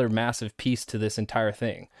is another massive piece to this entire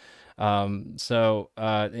thing. And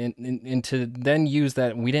to then use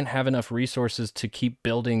that we didn't have enough resources to keep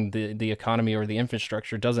building the economy or the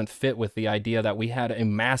infrastructure doesn't fit with the idea that we had a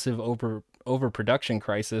massive overproduction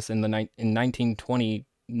crisis in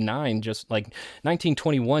 1929, just like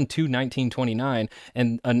 1921 to 1929,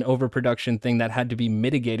 and an overproduction thing that had to be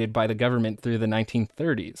mitigated by the government through the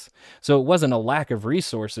 1930s. So it wasn't a lack of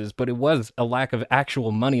resources, but it was a lack of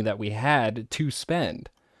actual money that we had to spend.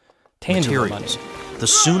 Tangible Materials. money. The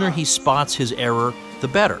sooner he spots his error, the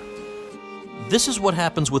better. This is what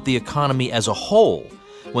happens with the economy as a whole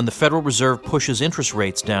when the Federal Reserve pushes interest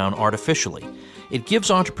rates down artificially. It gives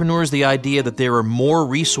entrepreneurs the idea that there are more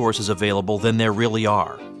resources available than there really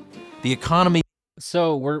are. The economy...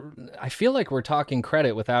 So I feel like we're talking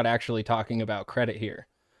credit without actually talking about credit here.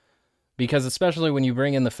 Because especially when you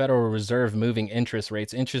bring in the Federal Reserve moving interest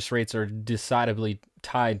rates are decidedly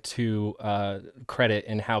tied to credit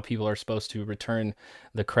and how people are supposed to return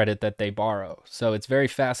the credit that they borrow. So it's very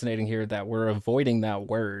fascinating here that we're avoiding that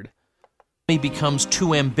word. Becomes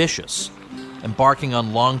too ambitious, embarking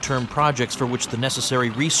on long-term projects for which the necessary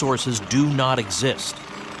resources do not exist.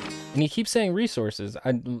 And you keep saying resources.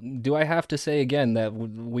 Do I have to say again that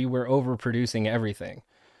we were overproducing everything?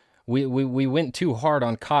 We went too hard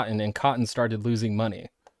on cotton, and cotton started losing money.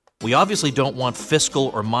 We obviously don't want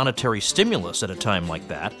fiscal or monetary stimulus at a time like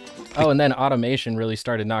that. Oh, and then automation really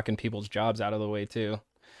started knocking people's jobs out of the way too.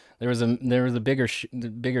 There was a bigger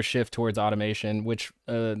shift towards automation, which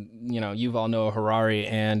Yuval Noah Harari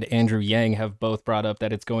and Andrew Yang have both brought up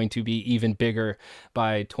that it's going to be even bigger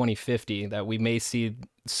by 2050. That we may see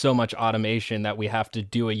so much automation that we have to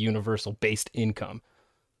do a universal based income.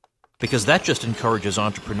 Because that just encourages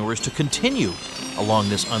entrepreneurs to continue along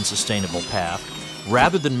this unsustainable path,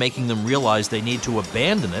 rather than making them realize they need to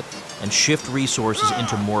abandon it and shift resources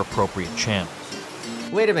into more appropriate channels.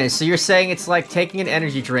 Wait a minute, so you're saying it's like taking an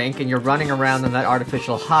energy drink and you're running around on that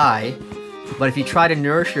artificial high, but if you try to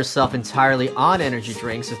nourish yourself entirely on energy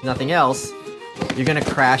drinks with nothing else, you're gonna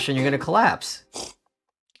crash and you're gonna collapse.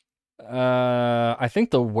 I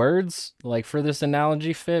think the words like for this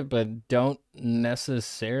analogy fit, but don't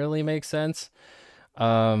necessarily make sense.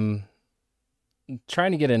 Trying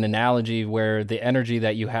to get an analogy where the energy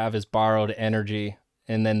that you have is borrowed energy,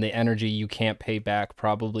 and then the energy you can't pay back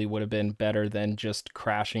probably would have been better than just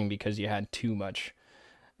crashing because you had too much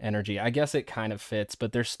energy. I guess it kind of fits,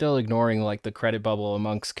 but they're still ignoring like the credit bubble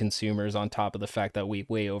amongst consumers on top of the fact that we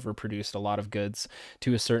way overproduced a lot of goods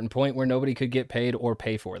to a certain point where nobody could get paid or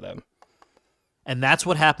pay for them. And that's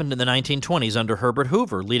what happened in the 1920s under Herbert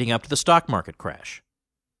Hoover, leading up to the stock market crash.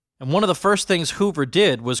 And one of the first things Hoover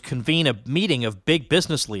did was convene a meeting of big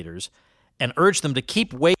business leaders and urge them to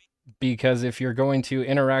keep Because if you're going to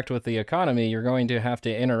interact with the economy, you're going to have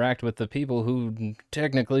to interact with the people who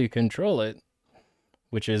technically control it,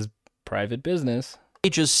 which is private business.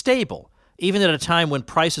 Wages stable, even at a time when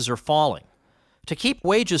prices are falling. To keep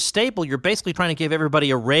wages stable, you're basically trying to give everybody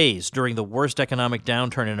a raise during the worst economic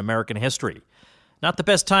downturn in American history. Not the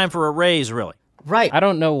best time for a raise, really. Right. I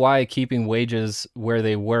don't know why keeping wages where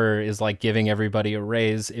they were is like giving everybody a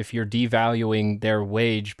raise if you're devaluing their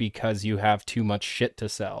wage because you have too much shit to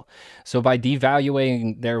sell. So by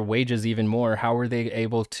devaluing their wages even more, how are they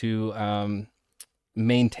able to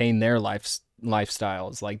maintain their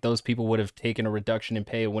lifestyles? Like those people would have taken a reduction in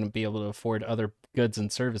pay and wouldn't be able to afford other goods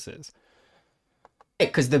and services.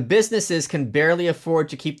 Because the businesses can barely afford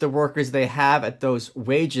to keep the workers they have at those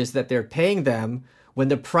wages that they're paying them when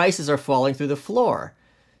the prices are falling through the floor.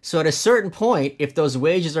 So at a certain point, if those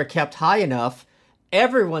wages are kept high enough,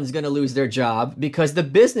 everyone's going to lose their job because the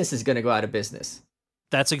business is going to go out of business.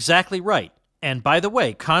 That's exactly right. And by the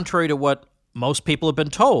way, contrary to what most people have been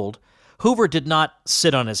told, Hoover did not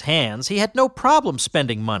sit on his hands. He had no problem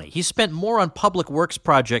spending money. He spent more on public works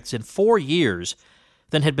projects in 4 years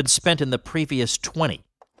than had been spent in the previous 20.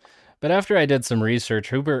 But after I did some research,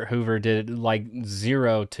 Hoover did like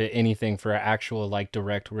zero to anything for actual like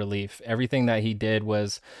direct relief. Everything that he did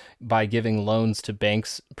was by giving loans to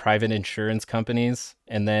banks, private insurance companies,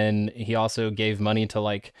 and then he also gave money to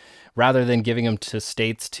like, rather than giving them to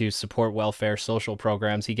states to support welfare social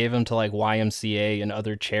programs, he gave them to like YMCA and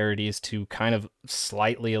other charities to kind of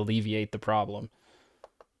slightly alleviate the problem.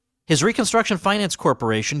 His Reconstruction Finance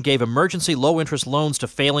Corporation gave emergency low-interest loans to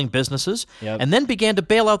failing businesses and then began to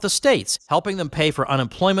bail out the states, helping them pay for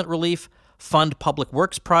unemployment relief, fund public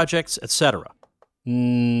works projects, etc.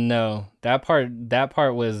 No, that part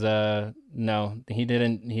was no, he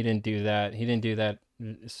didn't do that. He didn't do that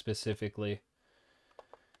specifically.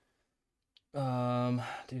 Was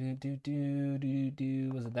it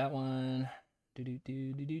that one?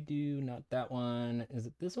 Not that one. Is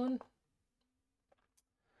it this one?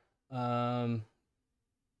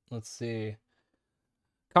 Let's see.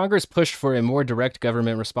 Congress pushed for a more direct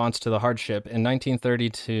government response to the hardship. In 1930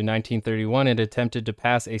 to 1931, it attempted to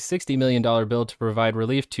pass a $60 million bill to provide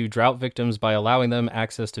relief to drought victims by allowing them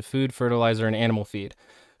access to food, fertilizer, and animal feed.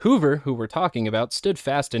 Hoover, who we're talking about, stood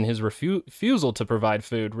fast in his refusal to provide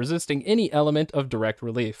food, resisting any element of direct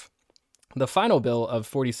relief. The final bill of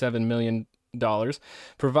 $47 million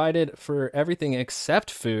provided for everything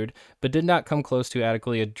except food, but did not come close to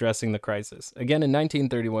adequately addressing the crisis. Again, in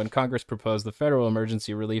 1931, Congress proposed the Federal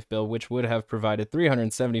Emergency Relief Bill, which would have provided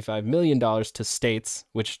 $375 million to states,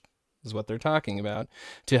 which is what they're talking about,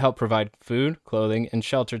 to help provide food, clothing, and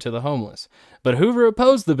shelter to the homeless. But Hoover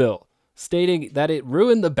opposed the bill, stating that it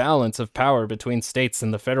ruined the balance of power between states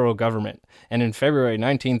and the federal government, and in February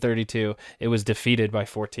 1932, it was defeated by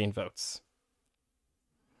 14 votes.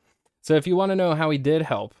 So if you want to know how he did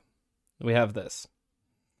help, we have this.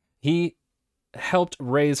 He helped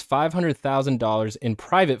raise $500,000 in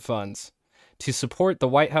private funds to support the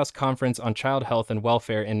White House Conference on Child Health and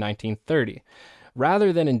Welfare in 1930.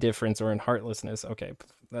 Rather than indifference or in heartlessness, okay,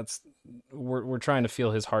 we're trying to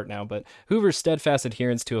feel his heart now, but Hoover's steadfast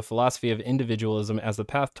adherence to a philosophy of individualism as the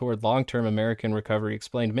path toward long-term American recovery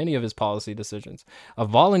explained many of his policy decisions. A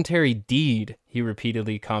voluntary deed, he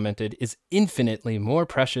repeatedly commented, is infinitely more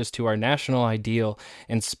precious to our national ideal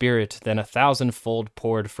and spirit than 1,000-fold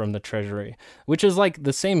poured from the treasury, which is like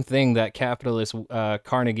the same thing that capitalist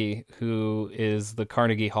Carnegie, who is the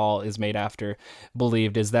Carnegie Hall is made after,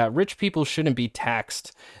 believed, is that rich people shouldn't be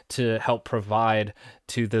taxed to help provide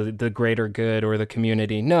to the greater good or the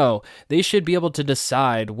community. No, they should be able to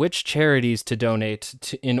decide which charities to donate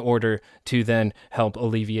to in order to then help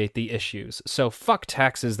alleviate the issues. So fuck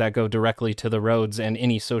taxes that go directly to the roads and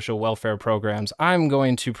any social welfare programs. I'm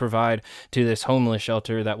going to provide to this homeless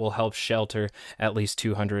shelter that will help shelter at least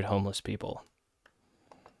 200 homeless people.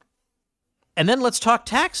 And then let's talk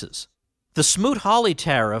taxes. The Smoot-Hawley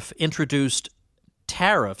tariff introduced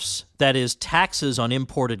tariffs, that is, taxes on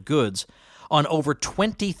imported goods, on over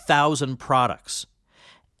 20,000 products.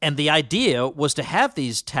 And the idea was to have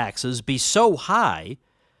these taxes be so high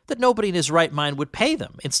that nobody in his right mind would pay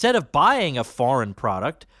them. Instead of buying a foreign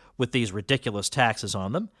product with these ridiculous taxes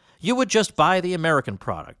on them, you would just buy the American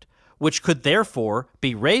product, which could therefore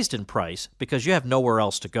be raised in price because you have nowhere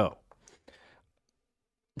else to go.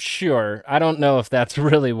 Sure, I don't know if that's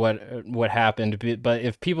really what happened, but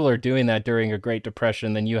if people are doing that during a Great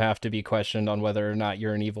Depression, then you have to be questioned on whether or not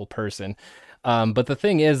you're an evil person. But the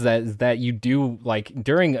thing is that you do, like,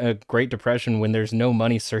 during a Great Depression, when there's no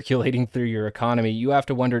money circulating through your economy, you have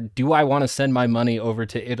to wonder, do I want to send my money over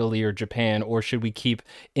to Italy or Japan, or should we keep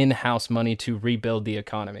in-house money to rebuild the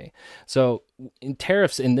economy? So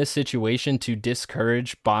tariffs in this situation to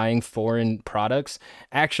discourage buying foreign products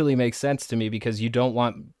actually makes sense to me, because you don't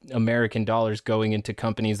want American dollars going into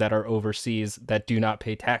companies that are overseas that do not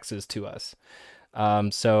pay taxes to us.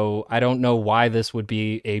 So I don't know why this would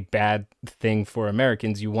be a bad thing for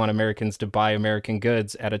Americans. You want Americans to buy American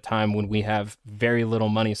goods at a time when we have very little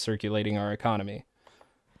money circulating our economy.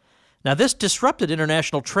 Now, this disrupted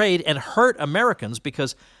international trade and hurt Americans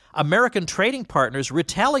because American trading partners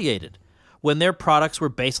retaliated when their products were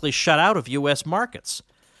basically shut out of U.S. markets.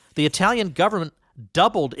 The Italian government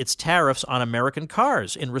doubled its tariffs on American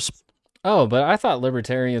cars in response. Oh, but I thought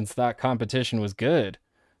libertarians thought competition was good.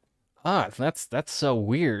 That's so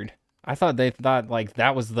weird. I thought they thought like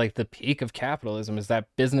that was like the peak of capitalism, is that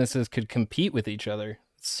businesses could compete with each other.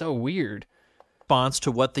 It's so weird.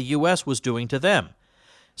 To what the U.S. was doing to them.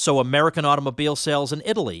 So American automobile sales in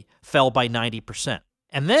Italy fell by 90%.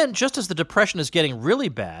 And then, just as the Depression is getting really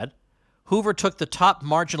bad, Hoover took the top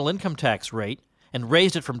marginal income tax rate and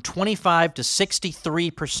raised it from 25 to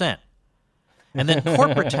 63%. And then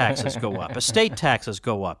corporate taxes go up, estate taxes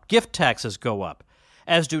go up, gift taxes go up,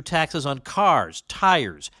 as do taxes on cars,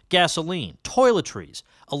 tires, gasoline, toiletries,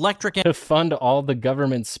 electric... To fund all the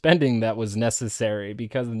government spending that was necessary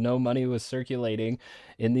because no money was circulating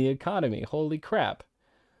in the economy. Holy crap.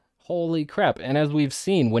 Holy crap. And as we've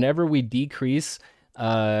seen, whenever we decrease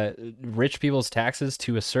rich people's taxes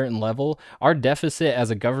to a certain level, our deficit as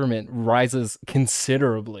a government rises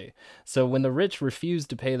considerably. So when the rich refuse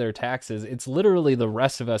to pay their taxes, it's literally the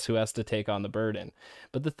rest of us who has to take on the burden.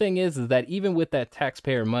 But the thing is that even with that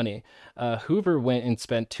taxpayer money, Hoover went and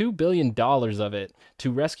spent $2 billion of it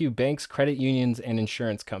to rescue banks, credit unions, and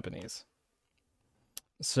insurance companies.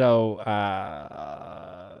 So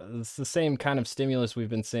it's the same kind of stimulus we've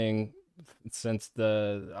been seeing since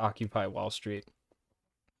the Occupy Wall Street.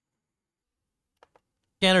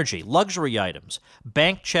 Energy, luxury items,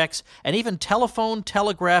 bank checks, and even telephone,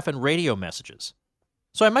 telegraph, and radio messages.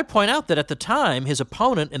 So I might point out that at the time, his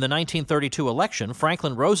opponent in the 1932 election,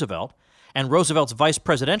 Franklin Roosevelt, and Roosevelt's vice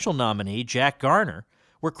presidential nominee, Jack Garner,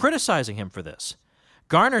 were criticizing him for this.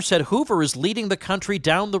 Garner said Hoover is leading the country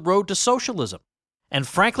down the road to socialism. And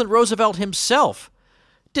Franklin Roosevelt himself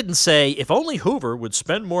didn't say, if only Hoover would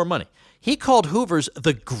spend more money. He called Hoover's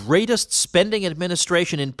the greatest spending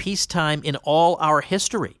administration in peacetime in all our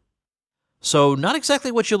history. So not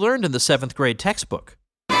exactly what you learned in the 7th grade textbook.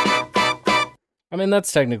 I mean,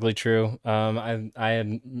 that's technically true. I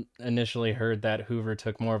had initially heard that Hoover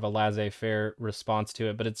took more of a laissez-faire response to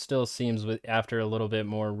it, but it still seems after a little bit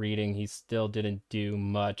more reading, he still didn't do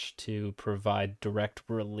much to provide direct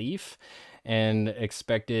relief and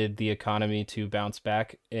expected the economy to bounce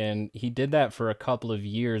back. And he did that for a couple of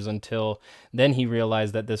years until then he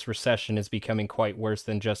realized that this recession is becoming quite worse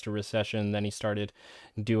than just a recession. Then he started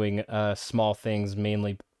doing small things,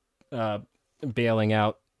 mainly bailing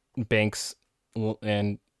out banks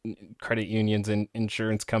and credit unions and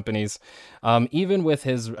insurance companies. Even with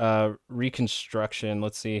his reconstruction,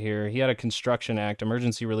 let's see here, he had a Construction Act,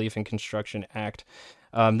 Emergency Relief and Construction Act.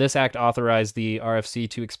 This act authorized the RFC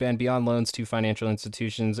to expand beyond loans to financial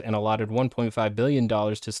institutions and allotted $1.5 billion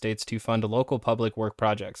to states to fund local public work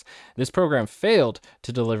projects. This program failed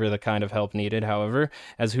to deliver the kind of help needed, however,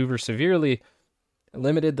 as Hoover severely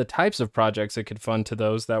limited the types of projects it could fund to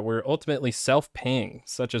those that were ultimately self-paying,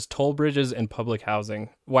 such as toll bridges and public housing.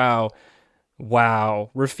 Wow.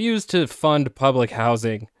 Refused to fund public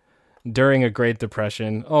housing during a Great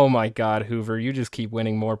Depression. Oh my God, Hoover, you just keep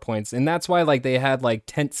winning more points. And that's why they had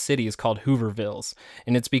tent cities called Hoovervilles.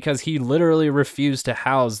 And it's because he literally refused to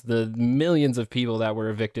house the millions of people that were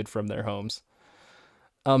evicted from their homes.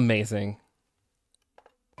 Amazing.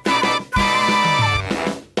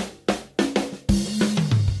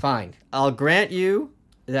 Fine. I'll grant you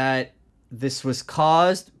that this was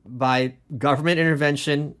caused by government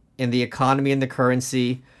intervention in the economy and the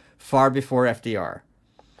currency far before FDR.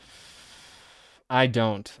 I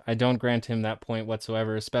don't grant him that point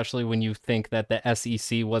whatsoever, especially when you think that the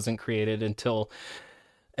SEC wasn't created until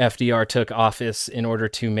FDR took office in order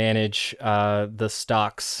to manage the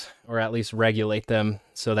stocks, or at least regulate them,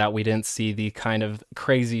 so that we didn't see the kind of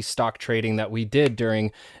crazy stock trading that we did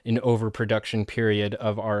during an overproduction period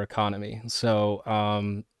of our economy. So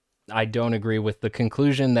I don't agree with the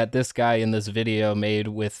conclusion that this guy in this video made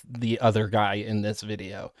with the other guy in this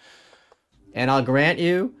video. And I'll grant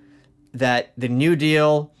you that the New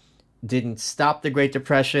Deal didn't stop the Great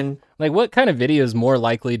Depression. Like, what kind of video is more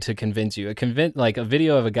likely to convince you? Like a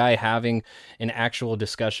video of a guy having an actual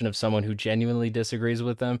discussion of someone who genuinely disagrees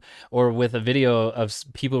with them, or with a video of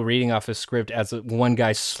people reading off a script as one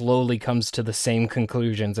guy slowly comes to the same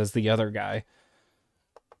conclusions as the other guy.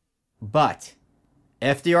 But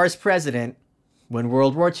FDR's president when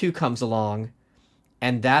World War II comes along,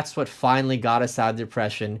 and that's what finally got us out of the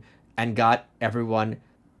Depression and got everyone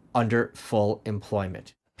under full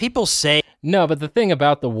employment. People say No, but the thing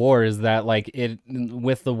about the war is that, like,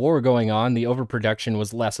 with the war going on, the overproduction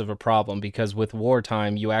was less of a problem, because with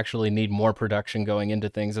wartime, you actually need more production going into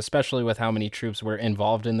things, especially with how many troops were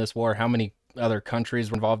involved in this war, how many other countries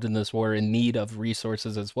were involved in this war in need of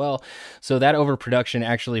resources as well. So that overproduction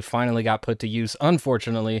actually finally got put to use,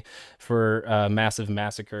 unfortunately, for a massive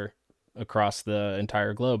massacre across the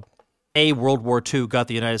entire globe. World War II got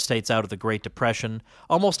the United States out of the Great Depression.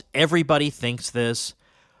 Almost everybody thinks this,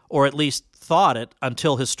 or at least thought it,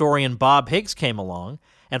 until historian Bob Higgs came along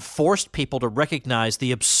and forced people to recognize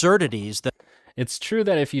the absurdities that... It's true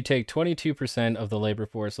that if you take 22% of the labor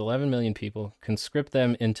force, 11 million people, conscript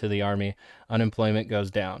them into the army, unemployment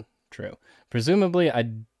goes down. True. Presumably, I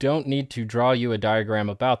don't need to draw you a diagram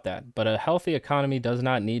about that, but a healthy economy does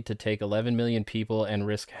not need to take 11 million people and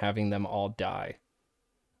risk having them all die.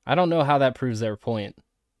 I don't know how that proves their point.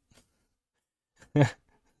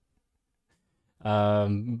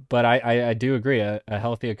 But I do agree. A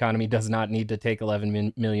healthy economy does not need to take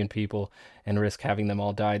 11 million people and risk having them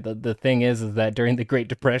all die. The thing is that during the Great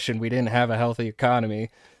Depression, we didn't have a healthy economy.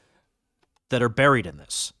 That are buried in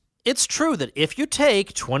this. It's true that if you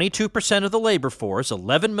take 22% of the labor force,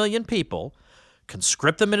 11 million people,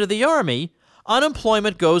 conscript them into the army,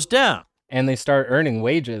 unemployment goes down. And they start earning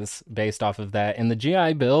wages based off of that. And the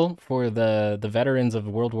GI Bill for the veterans of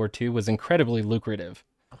World War II was incredibly lucrative.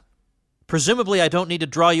 Presumably, I don't need to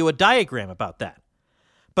draw you a diagram about that.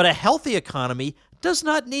 But a healthy economy does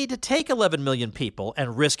not need to take 11 million people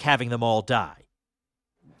and risk having them all die.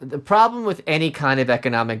 The problem with any kind of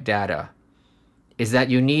economic data is that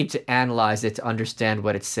you need to analyze it to understand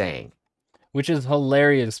what it's saying. Which is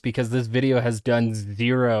hilarious, because this video has done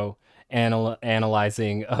zero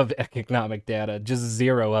analyzing of economic data, just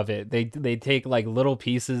zero of it. They take like little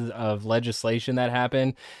pieces of legislation that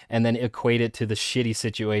happened and then equate it to the shitty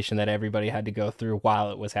situation that everybody had to go through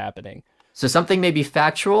while it was happening. So something may be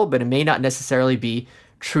factual, but it may not necessarily be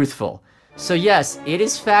truthful. So yes, it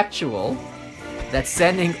is factual that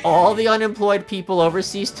sending all the unemployed people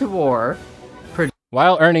overseas to war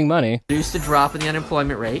while earning money produced a drop in the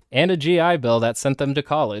unemployment rate, and a GI Bill that sent them to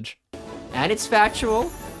college. And it's factual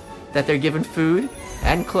that they're given food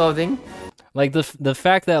and clothing. Like the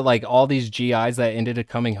fact that like all these GIs that ended up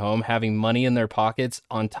coming home having money in their pockets,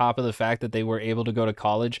 on top of the fact that they were able to go to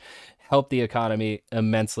college, helped the economy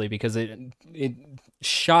immensely, because it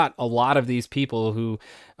shot a lot of these people who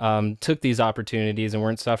took these opportunities and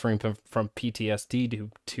weren't suffering from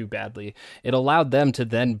PTSD too badly. It allowed them to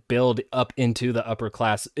then build up into the upper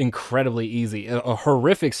class incredibly easy. A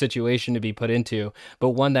horrific situation to be put into, but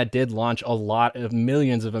one that did launch a lot of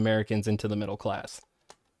millions of Americans into the middle class.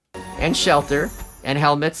 And shelter, and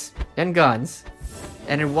helmets, and guns.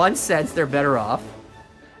 And in one sense, they're better off.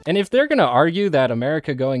 And if they're going to argue that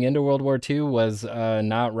America going into World War II was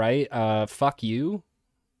not right, fuck you.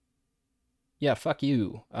 Yeah, fuck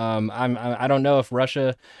you. I don't know if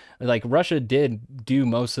Russia did do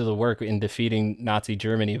most of the work in defeating Nazi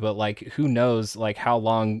Germany, but like who knows like how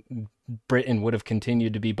long Britain would have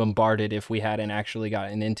continued to be bombarded if we hadn't actually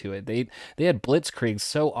gotten into it. They had blitzkrieg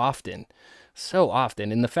so often.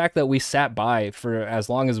 And the fact that we sat by for as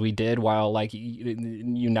long as we did while like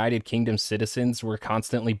United Kingdom citizens were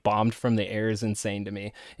constantly bombed from the air is insane to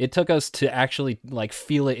me. It took us to actually like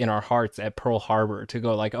feel it in our hearts at Pearl Harbor to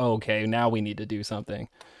go like, oh, okay, now we need to do something.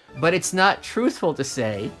 But it's not truthful to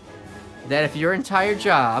say that if your entire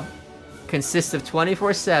job consists of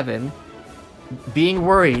 24/7 being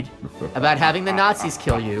worried about having the Nazis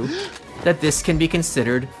kill you, that this can be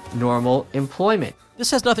considered normal employment.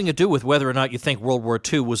 This has nothing to do with whether or not you think World War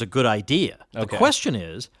II was a good idea. Okay. The question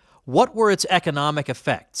is, what were its economic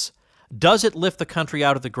effects? Does it lift the country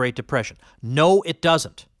out of the Great Depression? No, it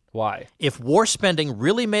doesn't. Why? If war spending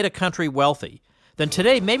really made a country wealthy, then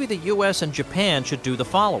today maybe the U.S. and Japan should do the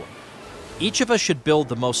following. Each of us should build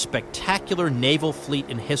the most spectacular naval fleet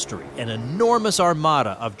in history, an enormous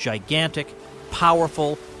armada of gigantic,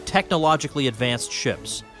 powerful, technologically advanced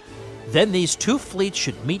ships. Then these two fleets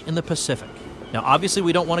should meet in the Pacific. Now, obviously,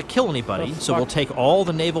 we don't want to kill anybody, so we'll take all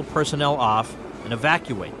the naval personnel off and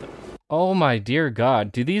evacuate them. Oh my dear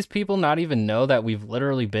God. Do these people not even know that we've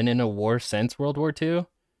literally been in a war since World War II?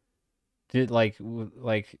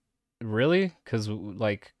 really? Because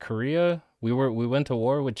like Korea, we went to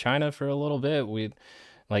war with China for a little bit.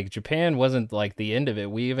 Like Japan wasn't like the end of it.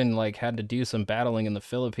 We even like had to do some battling in the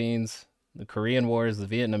Philippines, the Korean Wars, the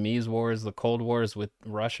Vietnamese Wars, the Cold Wars with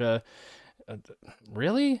Russia.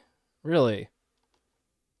 Really? Really?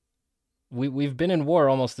 We've been in war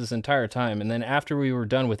almost this entire time, and then after we were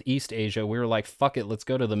done with East Asia, we were like, fuck it, let's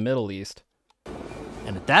go to the Middle East.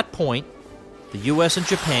 And at that point, the U.S. and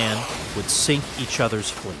Japan would sink each other's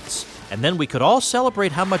fleets. And then we could all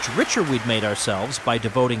celebrate how much richer we'd made ourselves by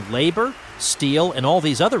devoting labor, steel, and all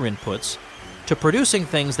these other inputs to producing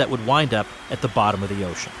things that would wind up at the bottom of the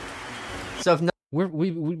ocean. So if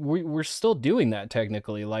We're still doing that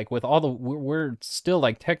technically. Like with all the we're still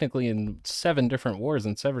like technically in 7 different wars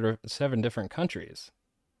in 7 different countries.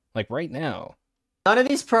 Like right now. none of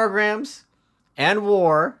these programs and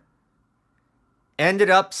war ended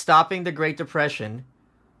up stopping the Great Depression,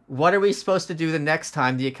 what are we supposed to do the next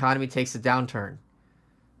time the economy takes a downturn?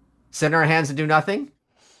 Sit in our hands and do nothing?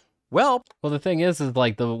 Well, the thing is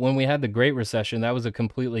like when we had the Great Recession, that was a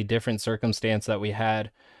completely different circumstance that we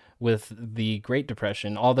had with the Great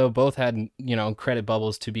Depression. Although both had, credit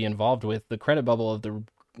bubbles to be involved with, the credit bubble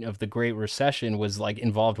of the Great Recession was like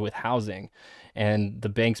involved with housing, and the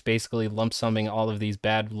banks basically lump summing all of these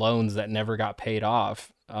bad loans that never got paid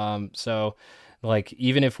off. So like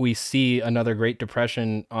even if we see another Great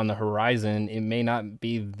Depression on the horizon, it may not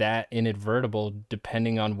be that inadvertible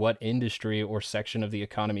depending on what industry or section of the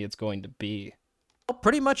economy it's going to be.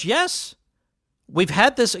 pretty much yes. We've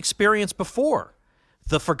had this experience before.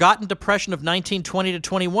 The Forgotten Depression of 1920 to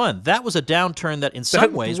 21. That was a downturn that in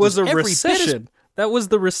some ways was a every recession. That was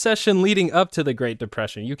the recession leading up to the Great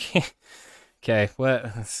Depression. You can't. Okay,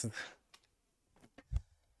 what?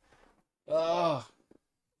 Oh,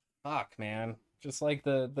 fuck, man. Just like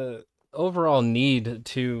the overall need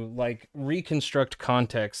to like reconstruct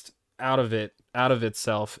context out of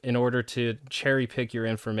itself in order to cherry pick your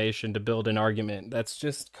information to build an argument. That's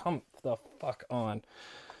just come the fuck on.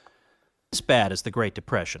 as bad as the Great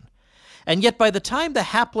Depression. And yet by the time the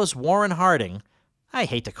hapless Warren Harding, I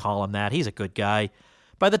hate to call him that, he's a good guy,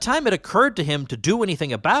 by the time it occurred to him to do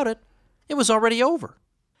anything about it, it was already over.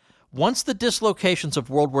 Once the dislocations of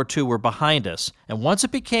World War II were behind us, and once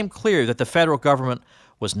it became clear that the federal government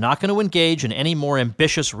was not going to engage in any more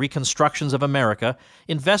ambitious reconstructions of America,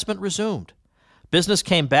 investment resumed. Business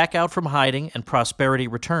came back out from hiding, and prosperity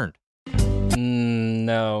returned.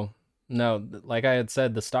 No, like I had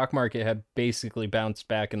said, the stock market had basically bounced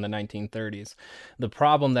back in the 1930s. The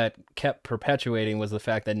problem that kept perpetuating was the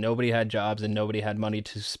fact that nobody had jobs and nobody had money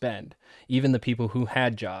to spend, even the people who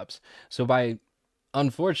had jobs. So by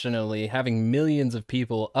unfortunately having millions of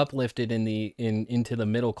people uplifted into the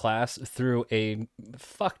middle class through a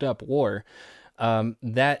fucked up war,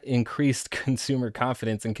 that increased consumer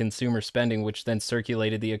confidence and consumer spending, which then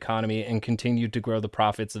circulated the economy and continued to grow the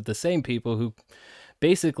profits of the same people who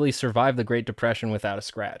basically survived the Great Depression without a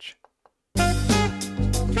scratch. Oh,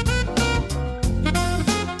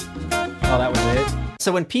 that was it?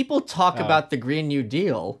 So when people talk about the Green New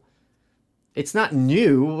Deal, it's not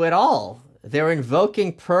new at all. They're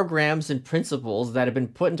invoking programs and principles that have been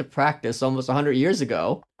put into practice almost 100 years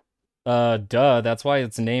ago. That's why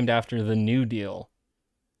it's named after the New Deal.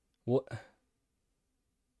 What?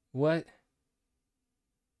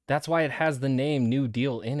 That's why it has the name New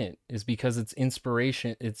Deal in it, is because it's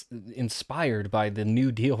inspired by the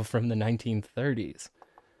New Deal from the 1930s.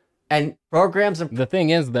 And programs and the thing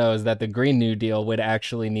is, though, is that the Green New Deal would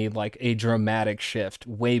actually need like a dramatic shift,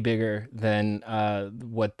 way bigger than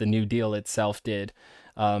what the New Deal itself did,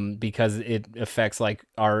 because it affects like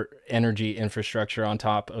our energy infrastructure on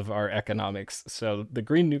top of our economics. So the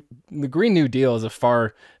Green New Deal is a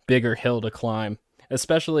far bigger hill to climb.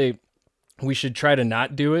 Especially, we should try to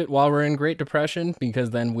not do it while we're in Great Depression, because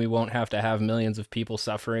then we won't have to have millions of people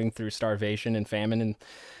suffering through starvation and famine and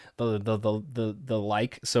the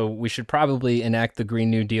like. So we should probably enact the Green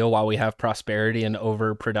New Deal while we have prosperity and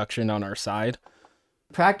overproduction on our side.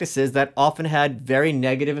 practices that often had very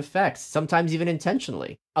negative effects, sometimes even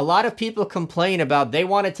intentionally. A lot of people complain about they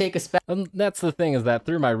want to take a step. That's the thing, is that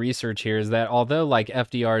through my research here, is that although like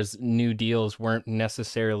FDR's New Deals weren't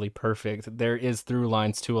necessarily perfect, there is through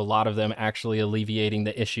lines to a lot of them actually alleviating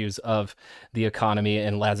the issues of the economy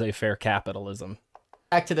and laissez-faire capitalism.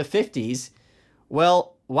 Back to the 50s,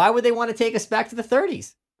 well, why would they want to take us back to the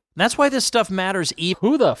 30s? That's why this stuff matters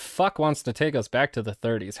Who the fuck wants to take us back to the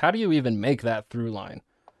 30s? How do you even make that through line?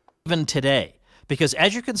 even today. Because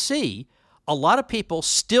as you can see, a lot of people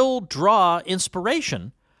still draw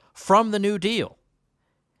inspiration from the New Deal.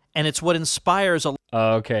 And it's what inspires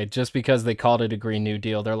Okay, just because they called it a Green New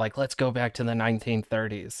Deal, they're like, let's go back to the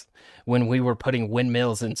 1930s when we were putting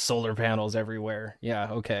windmills and solar panels everywhere. Yeah,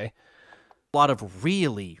 okay. A lot of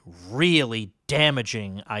really, really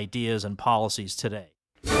damaging ideas and policies today.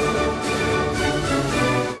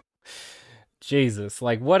 Jesus,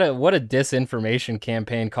 like what a disinformation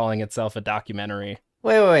campaign calling itself a documentary.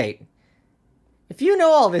 Wait. If you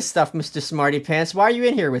know all this stuff, Mr. Smarty Pants, why are you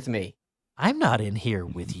in here with me? I'm not in here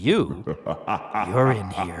with you. You're in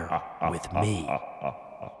here with me.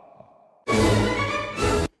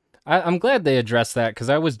 I'm glad they addressed that because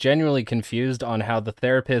I was genuinely confused on how the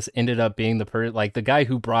therapist ended up being the guy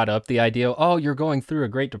who brought up the idea, oh, you're going through a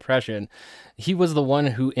Great Depression. He was the one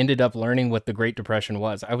who ended up learning what the Great Depression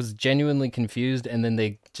was. I was genuinely confused, and then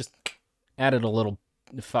they just added a little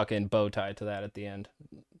fucking bow tie to that at the end.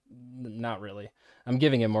 Not really. I'm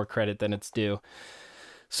giving it more credit than it's due.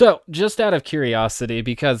 So, just out of curiosity,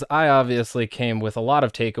 because I obviously came with a lot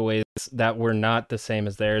of takeaways that were not the same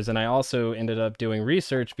as theirs, and I also ended up doing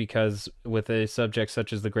research because with a subject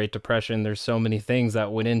such as the Great Depression, there's so many things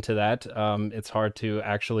that went into that. It's hard to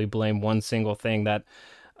actually blame one single thing that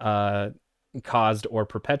caused or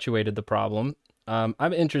perpetuated the problem.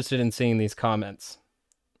 I'm interested in seeing these comments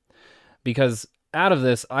because out of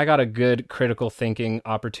this, I got a good critical thinking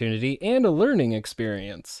opportunity and a learning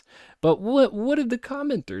experience. But what did the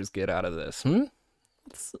commenters get out of this?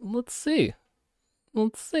 Let's see.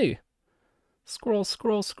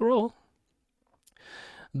 Scroll.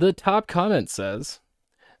 The top comment says,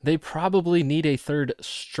 they probably need a third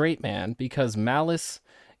straight man because Malice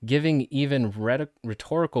giving even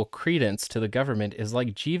rhetorical credence to the government is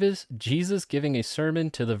like Jesus giving a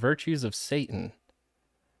sermon to the virtues of Satan.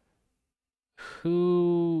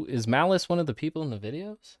 Who is Malice? One of the people in the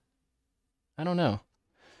videos? I don't know.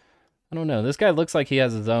 This guy looks like he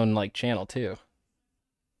has his own channel too.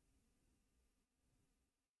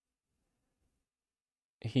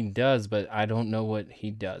 He does, but I don't know what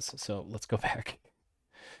he does. So let's go back.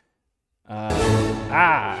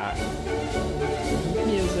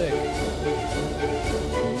 Music.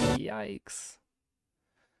 Yikes.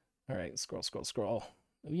 All right, scroll.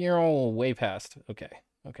 You're all way past. Okay,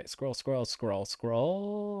 scroll.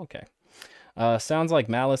 Okay. Sounds like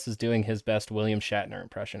Malice is doing his best William Shatner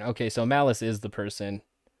impression. Okay, so Malice is the person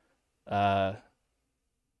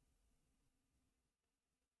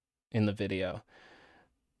in the video.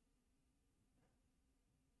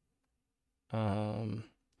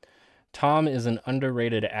 Tom is an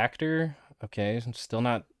underrated actor. Okay, I'm still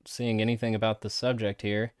not seeing anything about the subject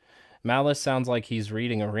here. Malice sounds like he's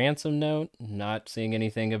reading a ransom note, not seeing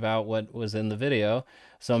anything about what was in the video.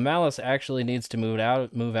 So Malice actually needs to move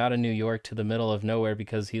out of New York to the middle of nowhere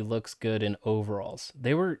because he looks good in overalls.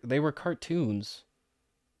 They were cartoons.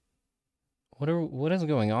 What is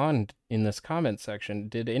going on in this comment section?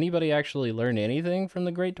 Did anybody actually learn anything from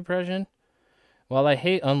the Great Depression? While I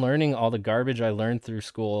hate unlearning all the garbage I learned through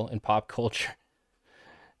school and pop culture,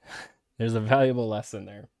 there's a valuable lesson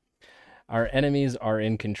there. Our enemies are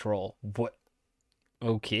in control. What?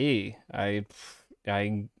 Okay.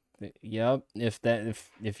 Yep.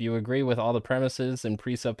 If you agree with all the premises and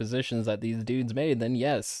presuppositions that these dudes made, then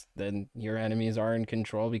yes, then your enemies are in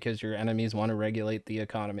control because your enemies want to regulate the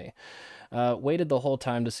economy. Waited the whole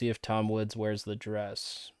time to see if Tom Woods wears the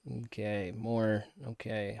dress. Okay, more.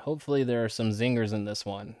 Okay, hopefully there are some zingers in this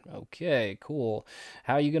one. Okay, cool.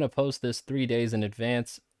 How are you going to post this 3 days in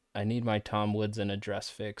advance? I need my Tom Woods in a dress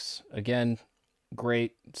fix. Again,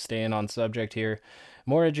 great, staying on subject here.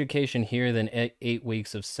 More education here than 8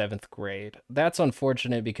 weeks of 7th grade. That's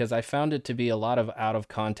unfortunate because I found it to be a lot of out of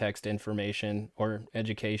context information or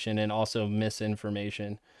education and also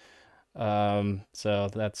misinformation. So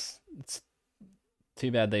it's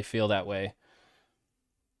too bad they feel that way.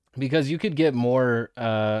 Because you could get more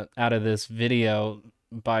out of this video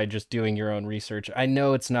by just doing your own research. I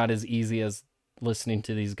know it's not as easy as listening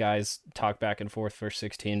to these guys talk back and forth for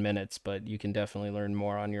 16 minutes, but you can definitely learn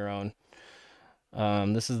more on your own.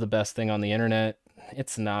 This is the best thing on the internet.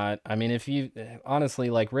 It's not. I mean, if you honestly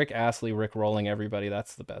like Rick Astley, Rick rolling everybody,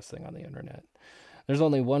 that's the best thing on the internet. There's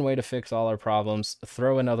only one way to fix all our problems.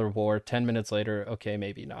 Throw another war. 10 minutes later, okay,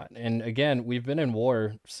 maybe not. And again, we've been in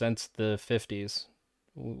war since the 50s.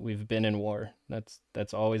 We've been in war.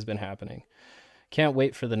 That's always been happening. Can't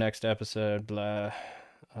wait for the next episode. Blah.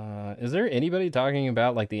 Is there anybody talking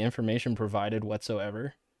about like the information provided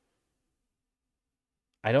whatsoever?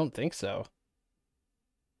 I don't think so.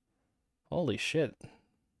 Holy shit.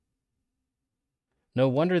 No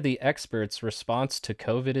wonder the experts' response to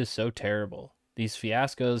COVID is so terrible. These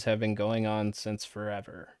fiascos have been going on since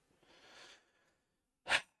forever.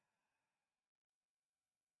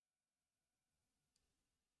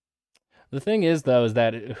 The thing is, though, is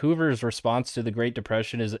that Hoover's response to the Great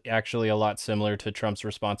Depression is actually a lot similar to Trump's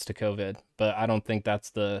response to COVID, but I don't think that's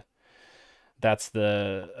the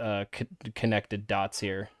connected dots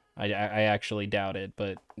here. I actually doubt it,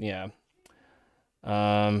 but yeah.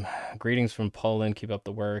 Greetings from Poland. Keep up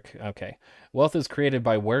the work. Okay. Wealth is created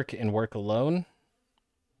by work and work alone.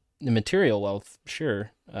 The material wealth,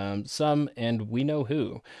 sure. Some, and we know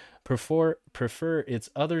who, prefer it's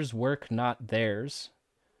others' work, not theirs.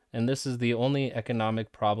 And this is the only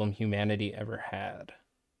economic problem humanity ever had.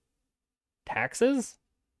 Taxes?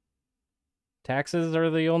 Taxes are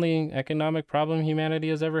the only economic problem humanity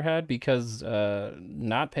has ever had, because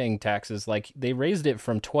not paying taxes, like, they raised it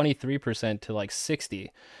from 23% to like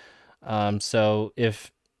 60. So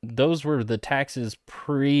if those were the taxes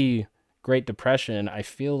pre-Great Depression, I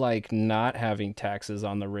feel like not having taxes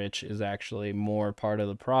on the rich is actually more part of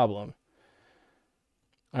the problem.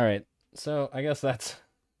 All right, so I guess that's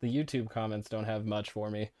the YouTube comments don't have much for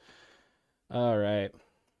me. All right.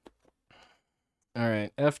 All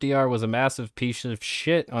right, FDR was a massive piece of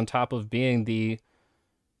shit on top of being the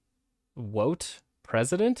WOTE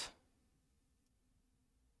president?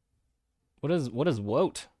 What is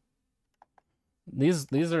WOTE?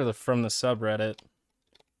 These are from the subreddit.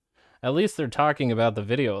 At least they're talking about the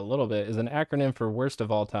video a little bit. Is an acronym for worst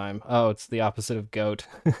of all time. Oh, it's the opposite of GOAT.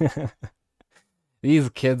 These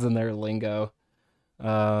kids and their lingo.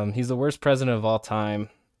 He's the worst president of all time.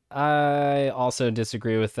 I also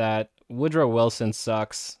disagree with that. Woodrow Wilson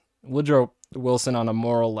sucks. Woodrow Wilson on a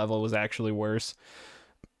moral level was actually worse.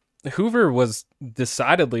 Hoover was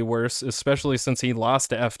decidedly worse, especially since he lost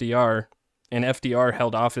to FDR, and FDR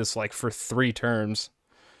held office like for 3 terms.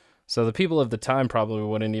 So the people of the time probably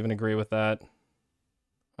wouldn't even agree with that.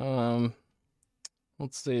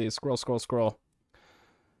 Let's see. Scroll.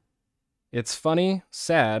 It's funny,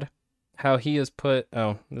 sad, how he has put...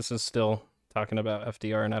 Oh, this is still talking about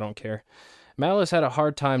FDR, and I don't care. Malice had a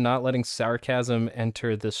hard time not letting sarcasm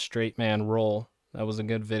enter the straight man role. That was a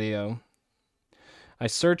good video. I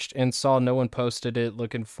searched and saw no one posted it.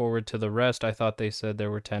 Looking forward to the rest. I thought they said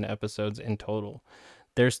there were 10 episodes in total.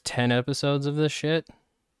 There's 10 episodes of this shit?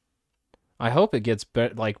 I hope it gets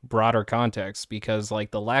like broader context, because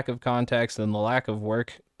like the lack of context and the lack of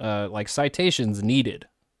work, like citations needed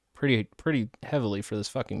pretty heavily for this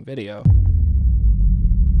fucking video.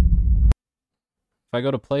 If I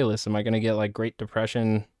go to playlists, am I going to get like Great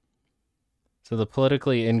Depression? So the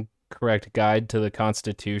politically incorrect guide to the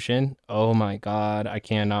Constitution. Oh my God, I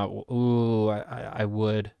cannot. Ooh, I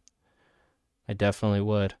would. I definitely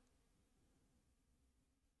would.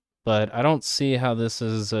 But I don't see how this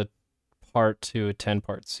is a part to a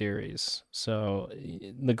 10-part series. So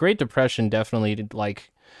the Great Depression definitely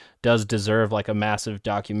like does deserve like a massive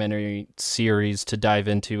documentary series to dive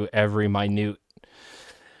into every minute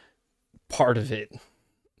part of it.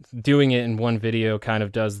 Doing it in one video kind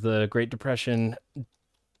of does the Great Depression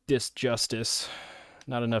disjustice.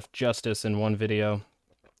 Not enough justice in one video.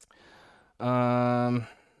 I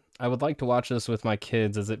would like to watch this with my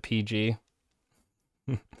kids. Is it PG?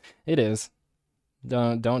 It is.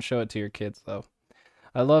 Don't show it to your kids though.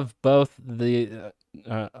 I love both the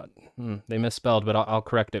they misspelled, but I'll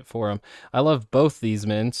correct it for them. I love both these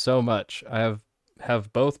men so much. I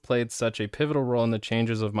have both played such a pivotal role in the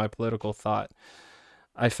changes of my political thought.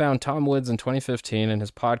 I found Tom Woods in 2015, and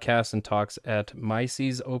his podcasts and talks at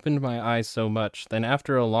Mises opened my eyes so much. Then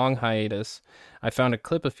after a long hiatus, I found a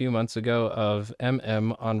clip a few months ago of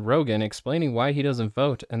MM on Rogan explaining why he doesn't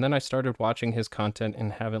vote, and then I started watching his content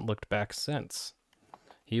and haven't looked back since.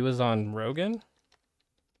 He was on Rogan?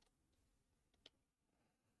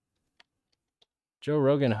 Joe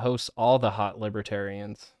Rogan hosts all the hot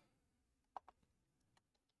libertarians.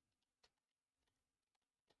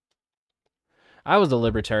 I was a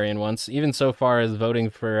libertarian once, even so far as voting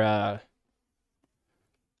for,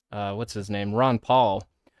 what's his name? Ron Paul.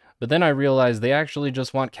 But then I realized they actually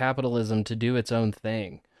just want capitalism to do its own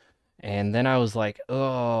thing. And then I was like,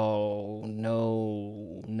 oh,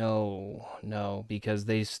 no, because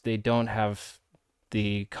they don't have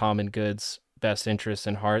the common good's best interests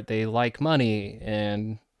in heart. They like money,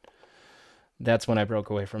 and that's when I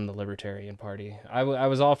broke away from the Libertarian Party. I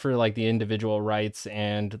was all for like the individual rights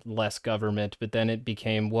and less government, but then it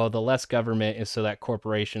became, well, the less government is so that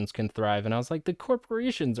corporations can thrive, and I was like, the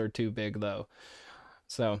corporations are too big though.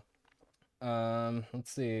 So,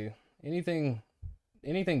 let's see, anything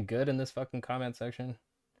good in this fucking comment section?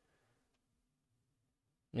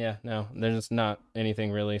 Yeah, no, there's not anything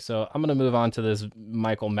really. So I'm gonna move on to this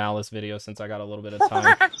Michael Malice video since I got a little bit of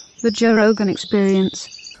time. The Joe Rogan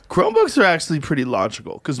Experience. Chromebooks are actually pretty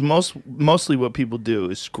logical because mostly what people do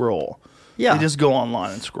is scroll. Yeah. They just go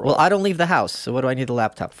online and scroll. Well, I don't leave the house, so what do I need a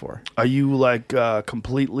laptop for? Are you like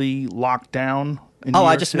completely locked down? In New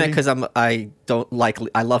I York just City? meant because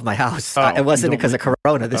I love my house. Oh, It wasn't you don't because of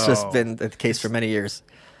Corona. This has Oh. been the case for many years.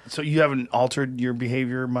 So you haven't altered your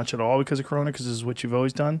behavior much at all because of Corona, because this is what you've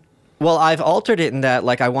always done? Well, I've altered it in that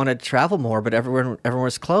like I wanted to travel more, but everyone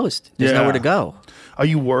was closed. There's Yeah. nowhere to go. Are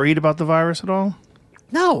you worried about the virus at all?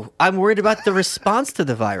 No, I'm worried about the response to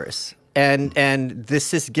the virus. And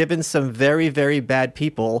this has given some very, very bad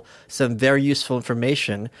people some very useful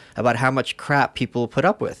information about how much crap people put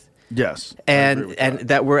up with. Yes. I agree with And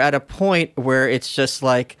that we're at a point where it's just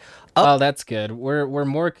like, Oh, that's good. We're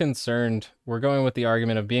more concerned. We're going with the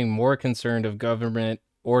argument of being more concerned of government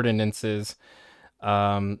ordinances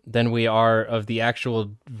than we are of the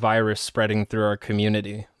actual virus spreading through our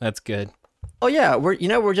community. That's good. oh yeah,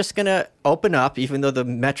 we're just gonna open up, even though the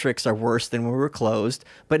metrics are worse than when we were closed.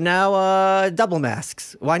 But now, double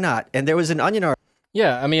masks. Why not? And there was an Onion article.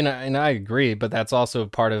 Yeah, I mean, and I agree, but that's also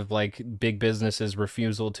part of like big businesses'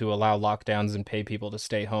 refusal to allow lockdowns and pay people to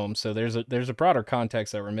stay home. So there's a broader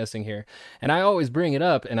context that we're missing here. And I always bring it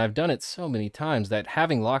up, and I've done it so many times, that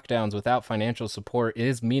having lockdowns without financial support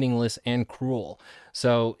is meaningless and cruel.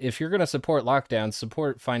 So if you're going to support lockdowns,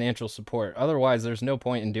 support financial support. Otherwise, there's no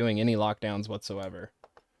point in doing any lockdowns whatsoever.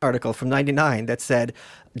 Article from '99 that said,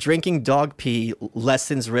 "Drinking dog pee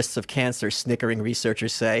lessens risks of cancer," snickering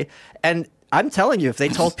researchers say. And I'm telling you, if they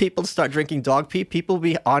told people to start drinking dog pee, people would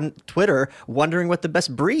be on Twitter wondering what the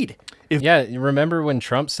best breed. Yeah, you remember when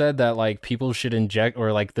Trump said that like people should inject,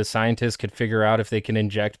 or like the scientists could figure out if they can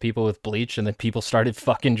inject people with bleach, and then people started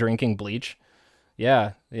fucking drinking bleach?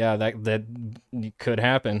 Yeah, that could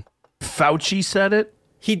happen. Fauci said it.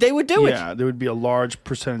 They would do it. Yeah, there would be a large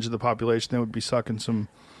percentage of the population that would be sucking some.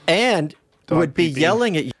 And Dog would be pee.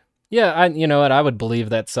 yelling at you. Yeah, you know what? I would believe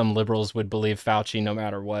that some liberals would believe Fauci no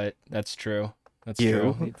matter what. That's true. That's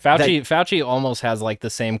true. Fauci almost has like the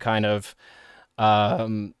same kind of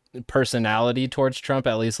personality towards Trump,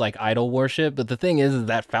 at least like idol worship. But the thing is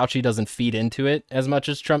that Fauci doesn't feed into it as much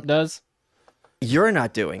as Trump does. You're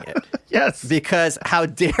not doing it. Yes. Because how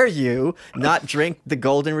dare you not drink the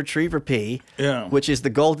golden retriever pee, Yeah. which is the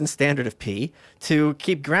golden standard of pee, to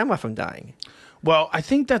keep grandma from dying. Well, I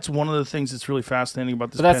think that's one of the things that's really fascinating about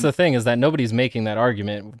this. But that's the thing, is that nobody's making that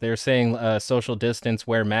argument. They're saying social distance,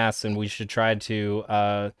 wear masks, and we should try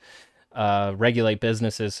to regulate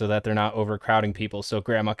businesses so that they're not overcrowding people so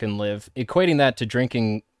grandma can live. Equating that to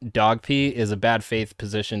drinking dog pee is a bad faith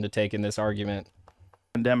position to take in this argument.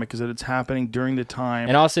 Pandemic is that it's happening during the time.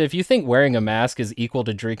 And also, if you think wearing a mask is equal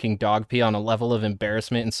to drinking dog pee on a level of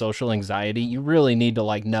embarrassment and social anxiety, you really need to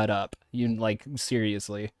like nut up.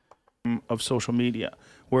 Seriously. Of social media,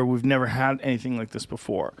 where we've never had anything like this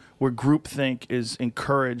before, where groupthink is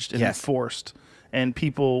encouraged and Yes. enforced, and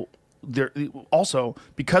people, they're also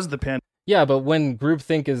because of the pandemic. Yeah, but when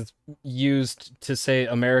groupthink is used to say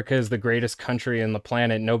America is the greatest country on the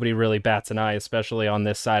planet, nobody really bats an eye, especially on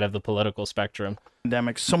this side of the political spectrum.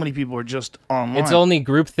 So many people are just online. It's only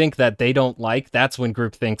groupthink that they don't like. That's when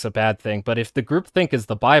groupthink's a bad thing. But if the groupthink is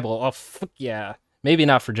the Bible, oh, fuck yeah. Maybe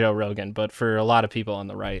not for Joe Rogan, but for a lot of people on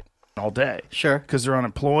the right. all day. Sure. Because they're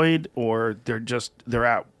unemployed, or they're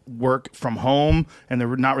at work from home and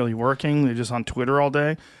they're not really working. They're just on Twitter all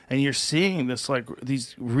day. And you're seeing this, like,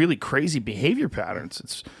 these really crazy behavior patterns.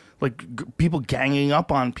 It's like people ganging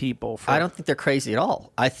up on people. I don't think they're crazy at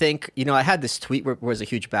all. I think, I had this tweet where it was a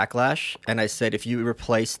huge backlash, and I said if you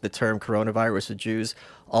replace the term coronavirus with Jews,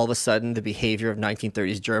 all of a sudden the behavior of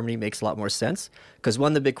 1930s Germany makes a lot more sense. Because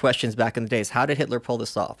one of the big questions back in the day is, how did Hitler pull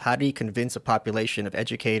this off? How did he convince a population of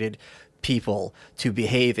educated people to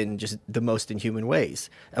behave in just the most inhuman ways?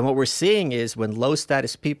 And what we're seeing is when low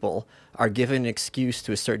status people are given an excuse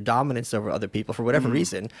to assert dominance over other people for whatever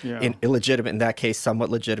reason, illegitimate in that case, somewhat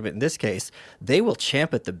legitimate in this case, they will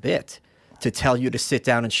champ at the bit to tell you to sit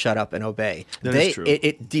down and shut up and obey. That is true.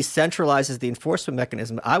 It decentralizes the enforcement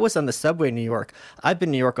mechanism. I was on the subway in New York. I've been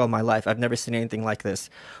in New York all my life. I've never seen anything like this,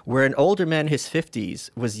 where an older man in his 50s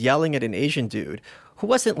was yelling at an Asian dude who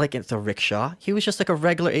wasn't like in the rickshaw. He was just like a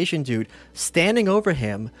regular Asian dude standing over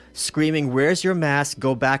him, screaming, "Where's your mask?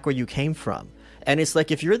 Go back where you came from." And it's like,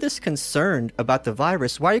 if you're this concerned about the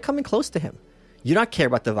virus, why are you coming close to him? You don't care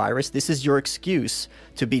about the virus. This is your excuse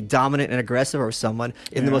to be dominant and aggressive over someone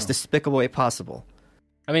in the most despicable way possible.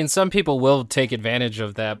 I mean, some people will take advantage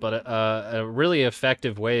of that, but a really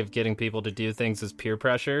effective way of getting people to do things is peer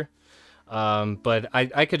pressure. But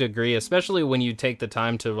I could agree, especially when you take the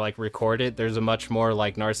time to like record it. There's a much more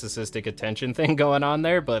like narcissistic attention thing going on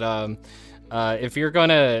there. But If you're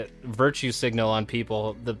gonna virtue signal on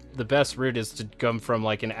people, the best route is to come from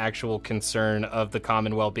like an actual concern of the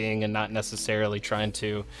common well-being and not necessarily trying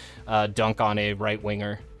to dunk on a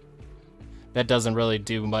right-winger. That doesn't really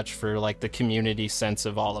do much for like the community sense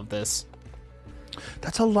of all of this.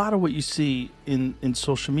 That's a lot of what you see in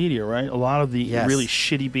social media, right? A lot of the really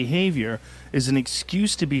shitty behavior is an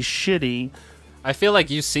excuse to be shitty. I feel like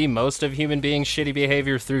you see most of human beings' shitty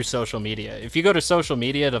behavior through social media. If you go to social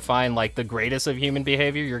media to find like the greatest of human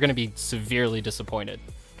behavior, you're going to be severely disappointed.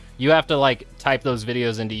 You have to like type those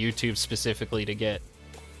videos into YouTube specifically to get.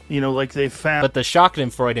 You know, like they found. But the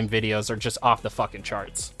Schadenfreude videos are just off the fucking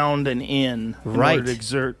charts. Found an in order to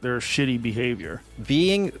exert their shitty behavior.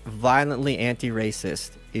 Being violently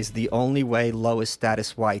anti-racist is the only way lowest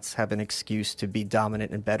status whites have an excuse to be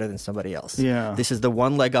dominant and better than somebody else. Yeah. This is the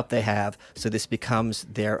one leg up they have, so this becomes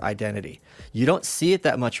their identity. You don't see it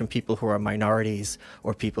that much from people who are minorities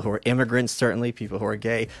or people who are immigrants, certainly, people who are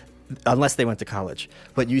gay, unless they went to college.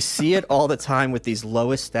 But you see it all the time with these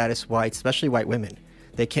lowest status whites, especially white women.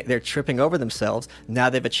 They're tripping over themselves. Now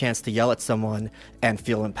they have a chance to yell at someone and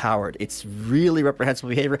feel empowered. It's really reprehensible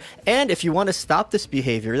behavior. And if you want to stop this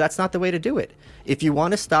behavior, that's not the way to do it. If you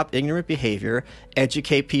want to stop ignorant behavior,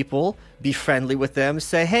 educate people, be friendly with them,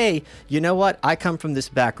 say, hey, you know what? I come from this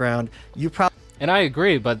background. You probably... And I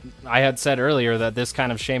agree, but I had said earlier that this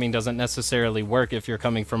kind of shaming doesn't necessarily work if you're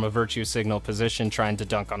coming from a virtue signal position trying to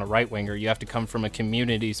dunk on a right-winger. You have to come from a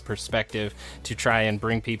community's perspective to try and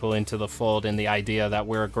bring people into the fold and the idea that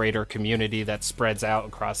we're a greater community that spreads out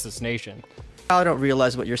across this nation. I don't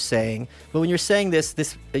realize what you're saying, but when you're saying this,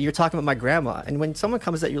 you're talking about my grandma, and when someone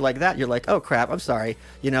comes at you like that, you're like, oh crap, I'm sorry,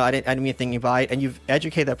 you know, I didn't mean thinking by it, and you've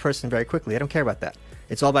educated that person very quickly. I don't care about that.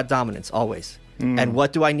 It's all about dominance, always. And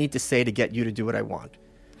what do I need to say to get you to do what I want?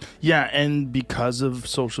 Yeah, and because of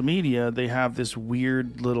social media, they have this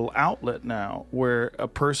weird little outlet now where a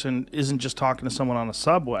person isn't just talking to someone on a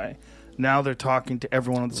subway. Now they're talking to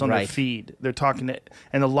everyone that's on their feed. They're talking to,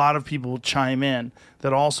 and a lot of people will chime in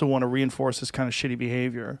that also want to reinforce this kind of shitty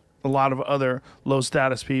behavior. A lot of other low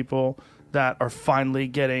status people that are finally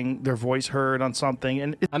getting their voice heard on something.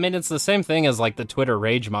 And I mean, it's the same thing as like the Twitter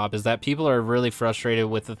rage mob, is that people are really frustrated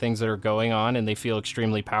with the things that are going on and they feel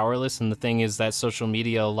extremely powerless. And the thing is that social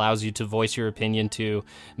media allows you to voice your opinion to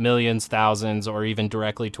millions, thousands, or even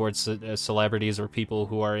directly towards celebrities or people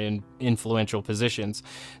who are in influential positions.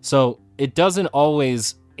 So it doesn't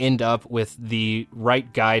always end up with the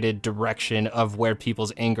right guided direction of where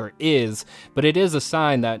people's anger is, but it is a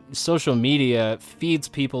sign that social media feeds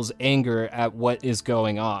people's anger at what is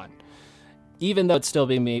going on, even though it's still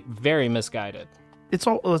being very misguided. It's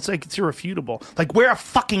like it's irrefutable. Like, wear a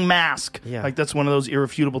fucking mask. Yeah. Like, that's one of those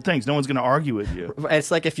irrefutable things. No one's going to argue with you. It's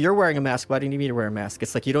like, if you're wearing a mask, why do you need me to wear a mask?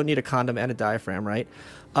 It's like, you don't need a condom and a diaphragm, right?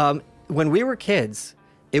 When we were kids,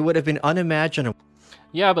 it would have been unimaginable.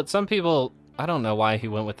 Yeah, but some people, I don't know why he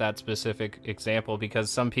went with that specific example,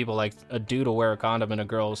 because some people, like, a dude will wear a condom and a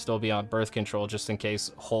girl will still be on birth control just in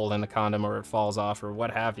case hole in the condom or it falls off or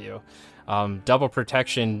what have you. Double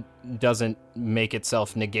protection doesn't make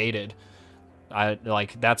itself negated.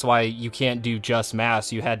 That's why you can't do just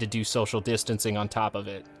masks. You had to do social distancing on top of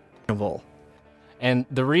it. And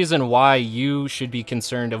the reason why you should be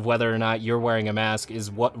concerned of whether or not you're wearing a mask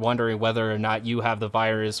is wondering whether or not you have the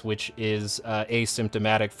virus, which is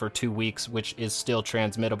asymptomatic for 2 weeks, which is still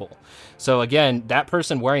transmittable. So again, that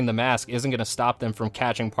person wearing the mask isn't going to stop them from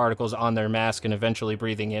catching particles on their mask and eventually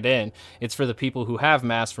breathing it in. It's for the people who have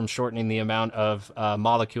masks from shortening the amount of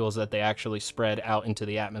molecules that they actually spread out into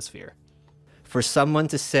the atmosphere. For someone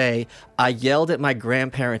to say, I yelled at my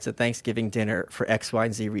grandparents at Thanksgiving dinner for X, Y,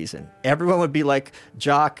 and Z reason. Everyone would be like,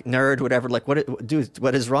 jock, nerd, whatever, like, dude,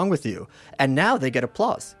 what is wrong with you? And now they get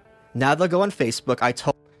applause. Now they'll go on Facebook,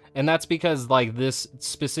 And that's because, like, this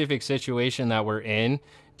specific situation that we're in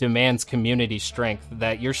demands community strength,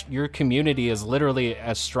 that your community is literally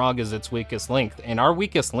as strong as its weakest link. And our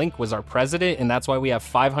weakest link was our president, and that's why we have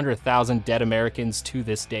 500,000 dead Americans to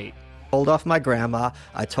this date. told off my grandma,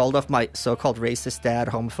 I told off my so-called racist dad,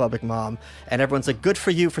 homophobic mom, and everyone's like, good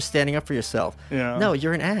for you for standing up for yourself. Yeah. No,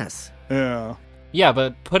 you're an ass. Yeah. Yeah,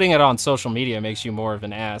 but putting it on social media makes you more of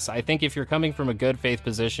an ass. I think if you're coming from a good faith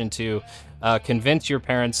position to convince your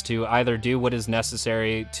parents to either do what is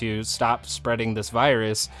necessary to stop spreading this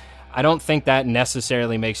virus, I don't think that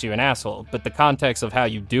necessarily makes you an asshole, but the context of how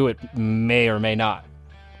you do it may or may not.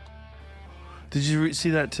 Did you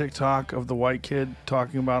see that TikTok of the white kid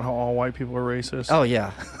talking about how all white people are racist? Oh,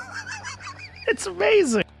 yeah. It's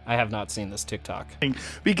amazing. I have not seen this TikTok.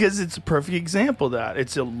 Because it's a perfect example of that.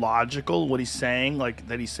 It's illogical what he's saying, like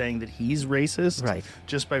that he's saying that he's racist, Right,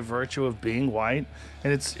 just by virtue of being white.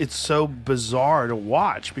 And it's so bizarre to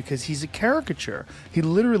watch because he's a caricature. He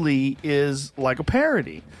literally is like a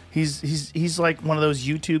parody. He's like one of those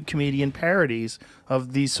YouTube comedian parodies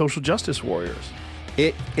of these social justice warriors.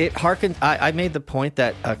 It harkens. I made the point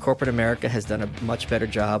that corporate America has done a much better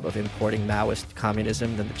job of importing Maoist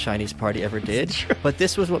communism than the Chinese Party ever did. But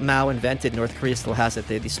this was what Mao invented. North Korea still has it.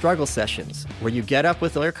 They have these struggle sessions where you get up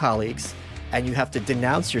with all your colleagues and you have to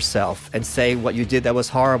denounce yourself and say what you did that was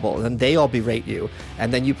horrible. And then they all berate you.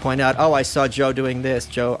 And then you point out, oh, I saw Joe doing this.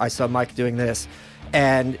 Joe, I saw Mike doing this.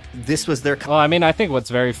 And this was their... Well, I mean, I think what's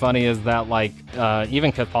very funny is that, like,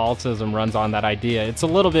 even Catholicism runs on that idea. It's a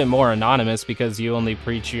little bit more anonymous because you only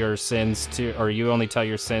preach your sins to, or you only tell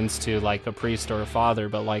your sins to, like, a priest or a father.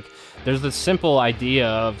 But, like, there's this simple idea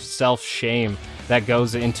of self-shame that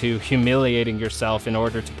goes into humiliating yourself in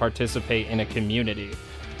order to participate in a community.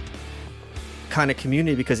 kind of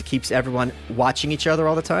community because it keeps everyone watching each other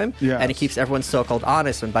all the time. Yes. And it keeps everyone so-called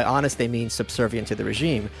honest. And by honest, they mean subservient to the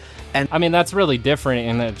regime. And I mean, that's really different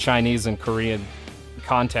in the Chinese and Korean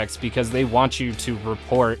context because they want you to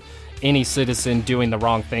report any citizen doing the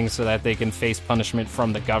wrong thing so that they can face punishment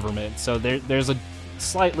from the government. So there's a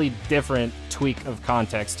slightly different tweak of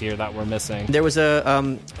context here that we're missing. there was a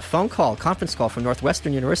conference call from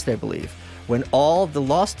Northwestern University, I believe, when all the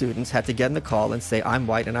law students had to get in the call and say, I'm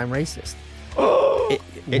white and I'm racist.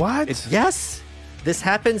 What? Yes. This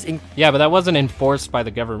happens in... Yeah, but that wasn't enforced by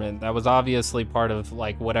the government. That was obviously part of,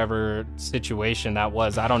 like, whatever situation that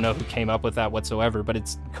was. I don't know who came up with that whatsoever, but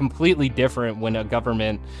it's completely different when a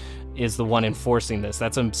government is the one enforcing this.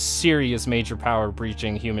 That's a serious major power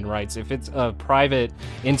breaching human rights. If it's a private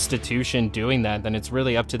institution doing that, then it's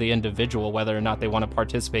really up to the individual whether or not they want to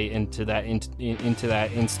participate into that into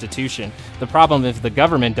that institution. The problem if the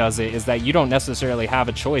government does it is that you don't necessarily have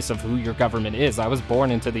a choice of who your government is. I was born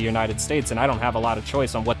into the United States and I don't have a lot of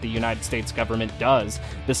choice on what the United States government does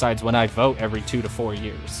besides when I vote every 2 to 4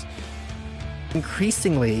 years.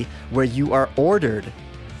 increasingly where you are ordered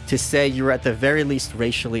to say you're at the very least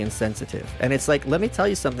racially insensitive. And it's like, let me tell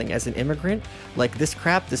you something, as an immigrant, like, this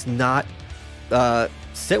crap does not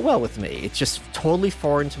sit well with me. It's just totally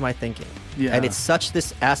foreign to my thinking. Yeah. And it's such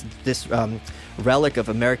this relic of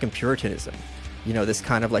American Puritanism. You know, this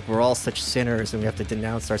kind of like, we're all such sinners and we have to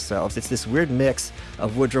denounce ourselves. It's this weird mix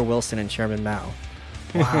of Woodrow Wilson and Chairman Mao.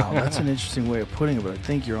 Wow, that's an interesting way of putting it, but I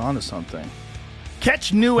think you're onto something.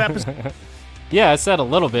 Catch new episodes. Yeah, I said a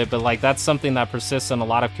little bit, but like that's something that persists in a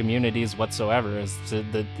lot of communities whatsoever, is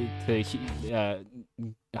to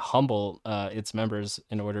humble its members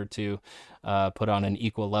in order to put on an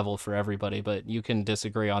equal level for everybody. But you can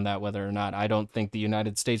disagree on that whether or not. I don't think the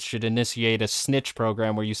United States should initiate a snitch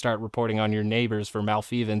program where you start reporting on your neighbors for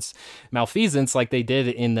malfeasance like they did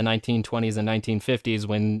in the 1920s and 1950s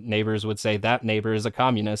when neighbors would say that neighbor is a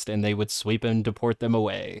communist and they would sweep and deport them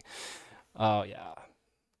away. Oh, yeah.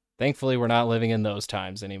 Thankfully, we're not living in those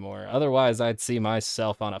times anymore. Otherwise, I'd see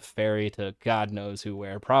myself on a ferry to God knows who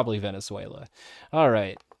where, probably Venezuela. All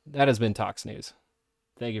right, that has been Talks News.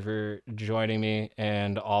 Thank you for joining me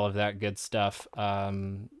and all of that good stuff.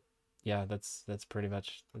 Yeah, that's pretty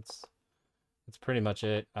much that's pretty much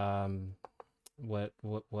it. What?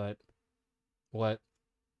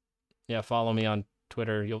 Yeah, follow me on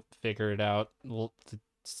Twitter. You'll figure it out. We'll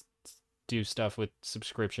do stuff with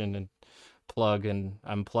subscription and plug, and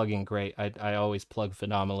I'm plugging great. I always plug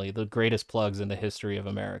phenomenally. The greatest plugs in the history of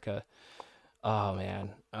America. Oh man.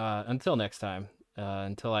 Until next time,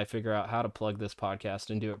 until I figure out how to plug this podcast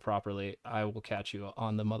and do it properly, I will catch you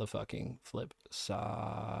on the motherfucking flip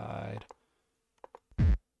side.